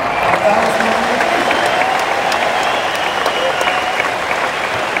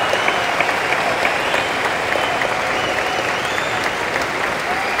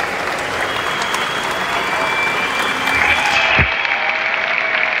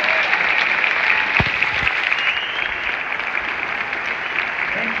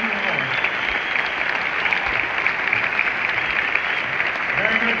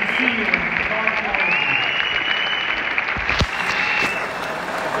 Very good to see you and to talk to all of you.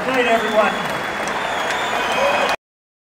 Good night, everyone.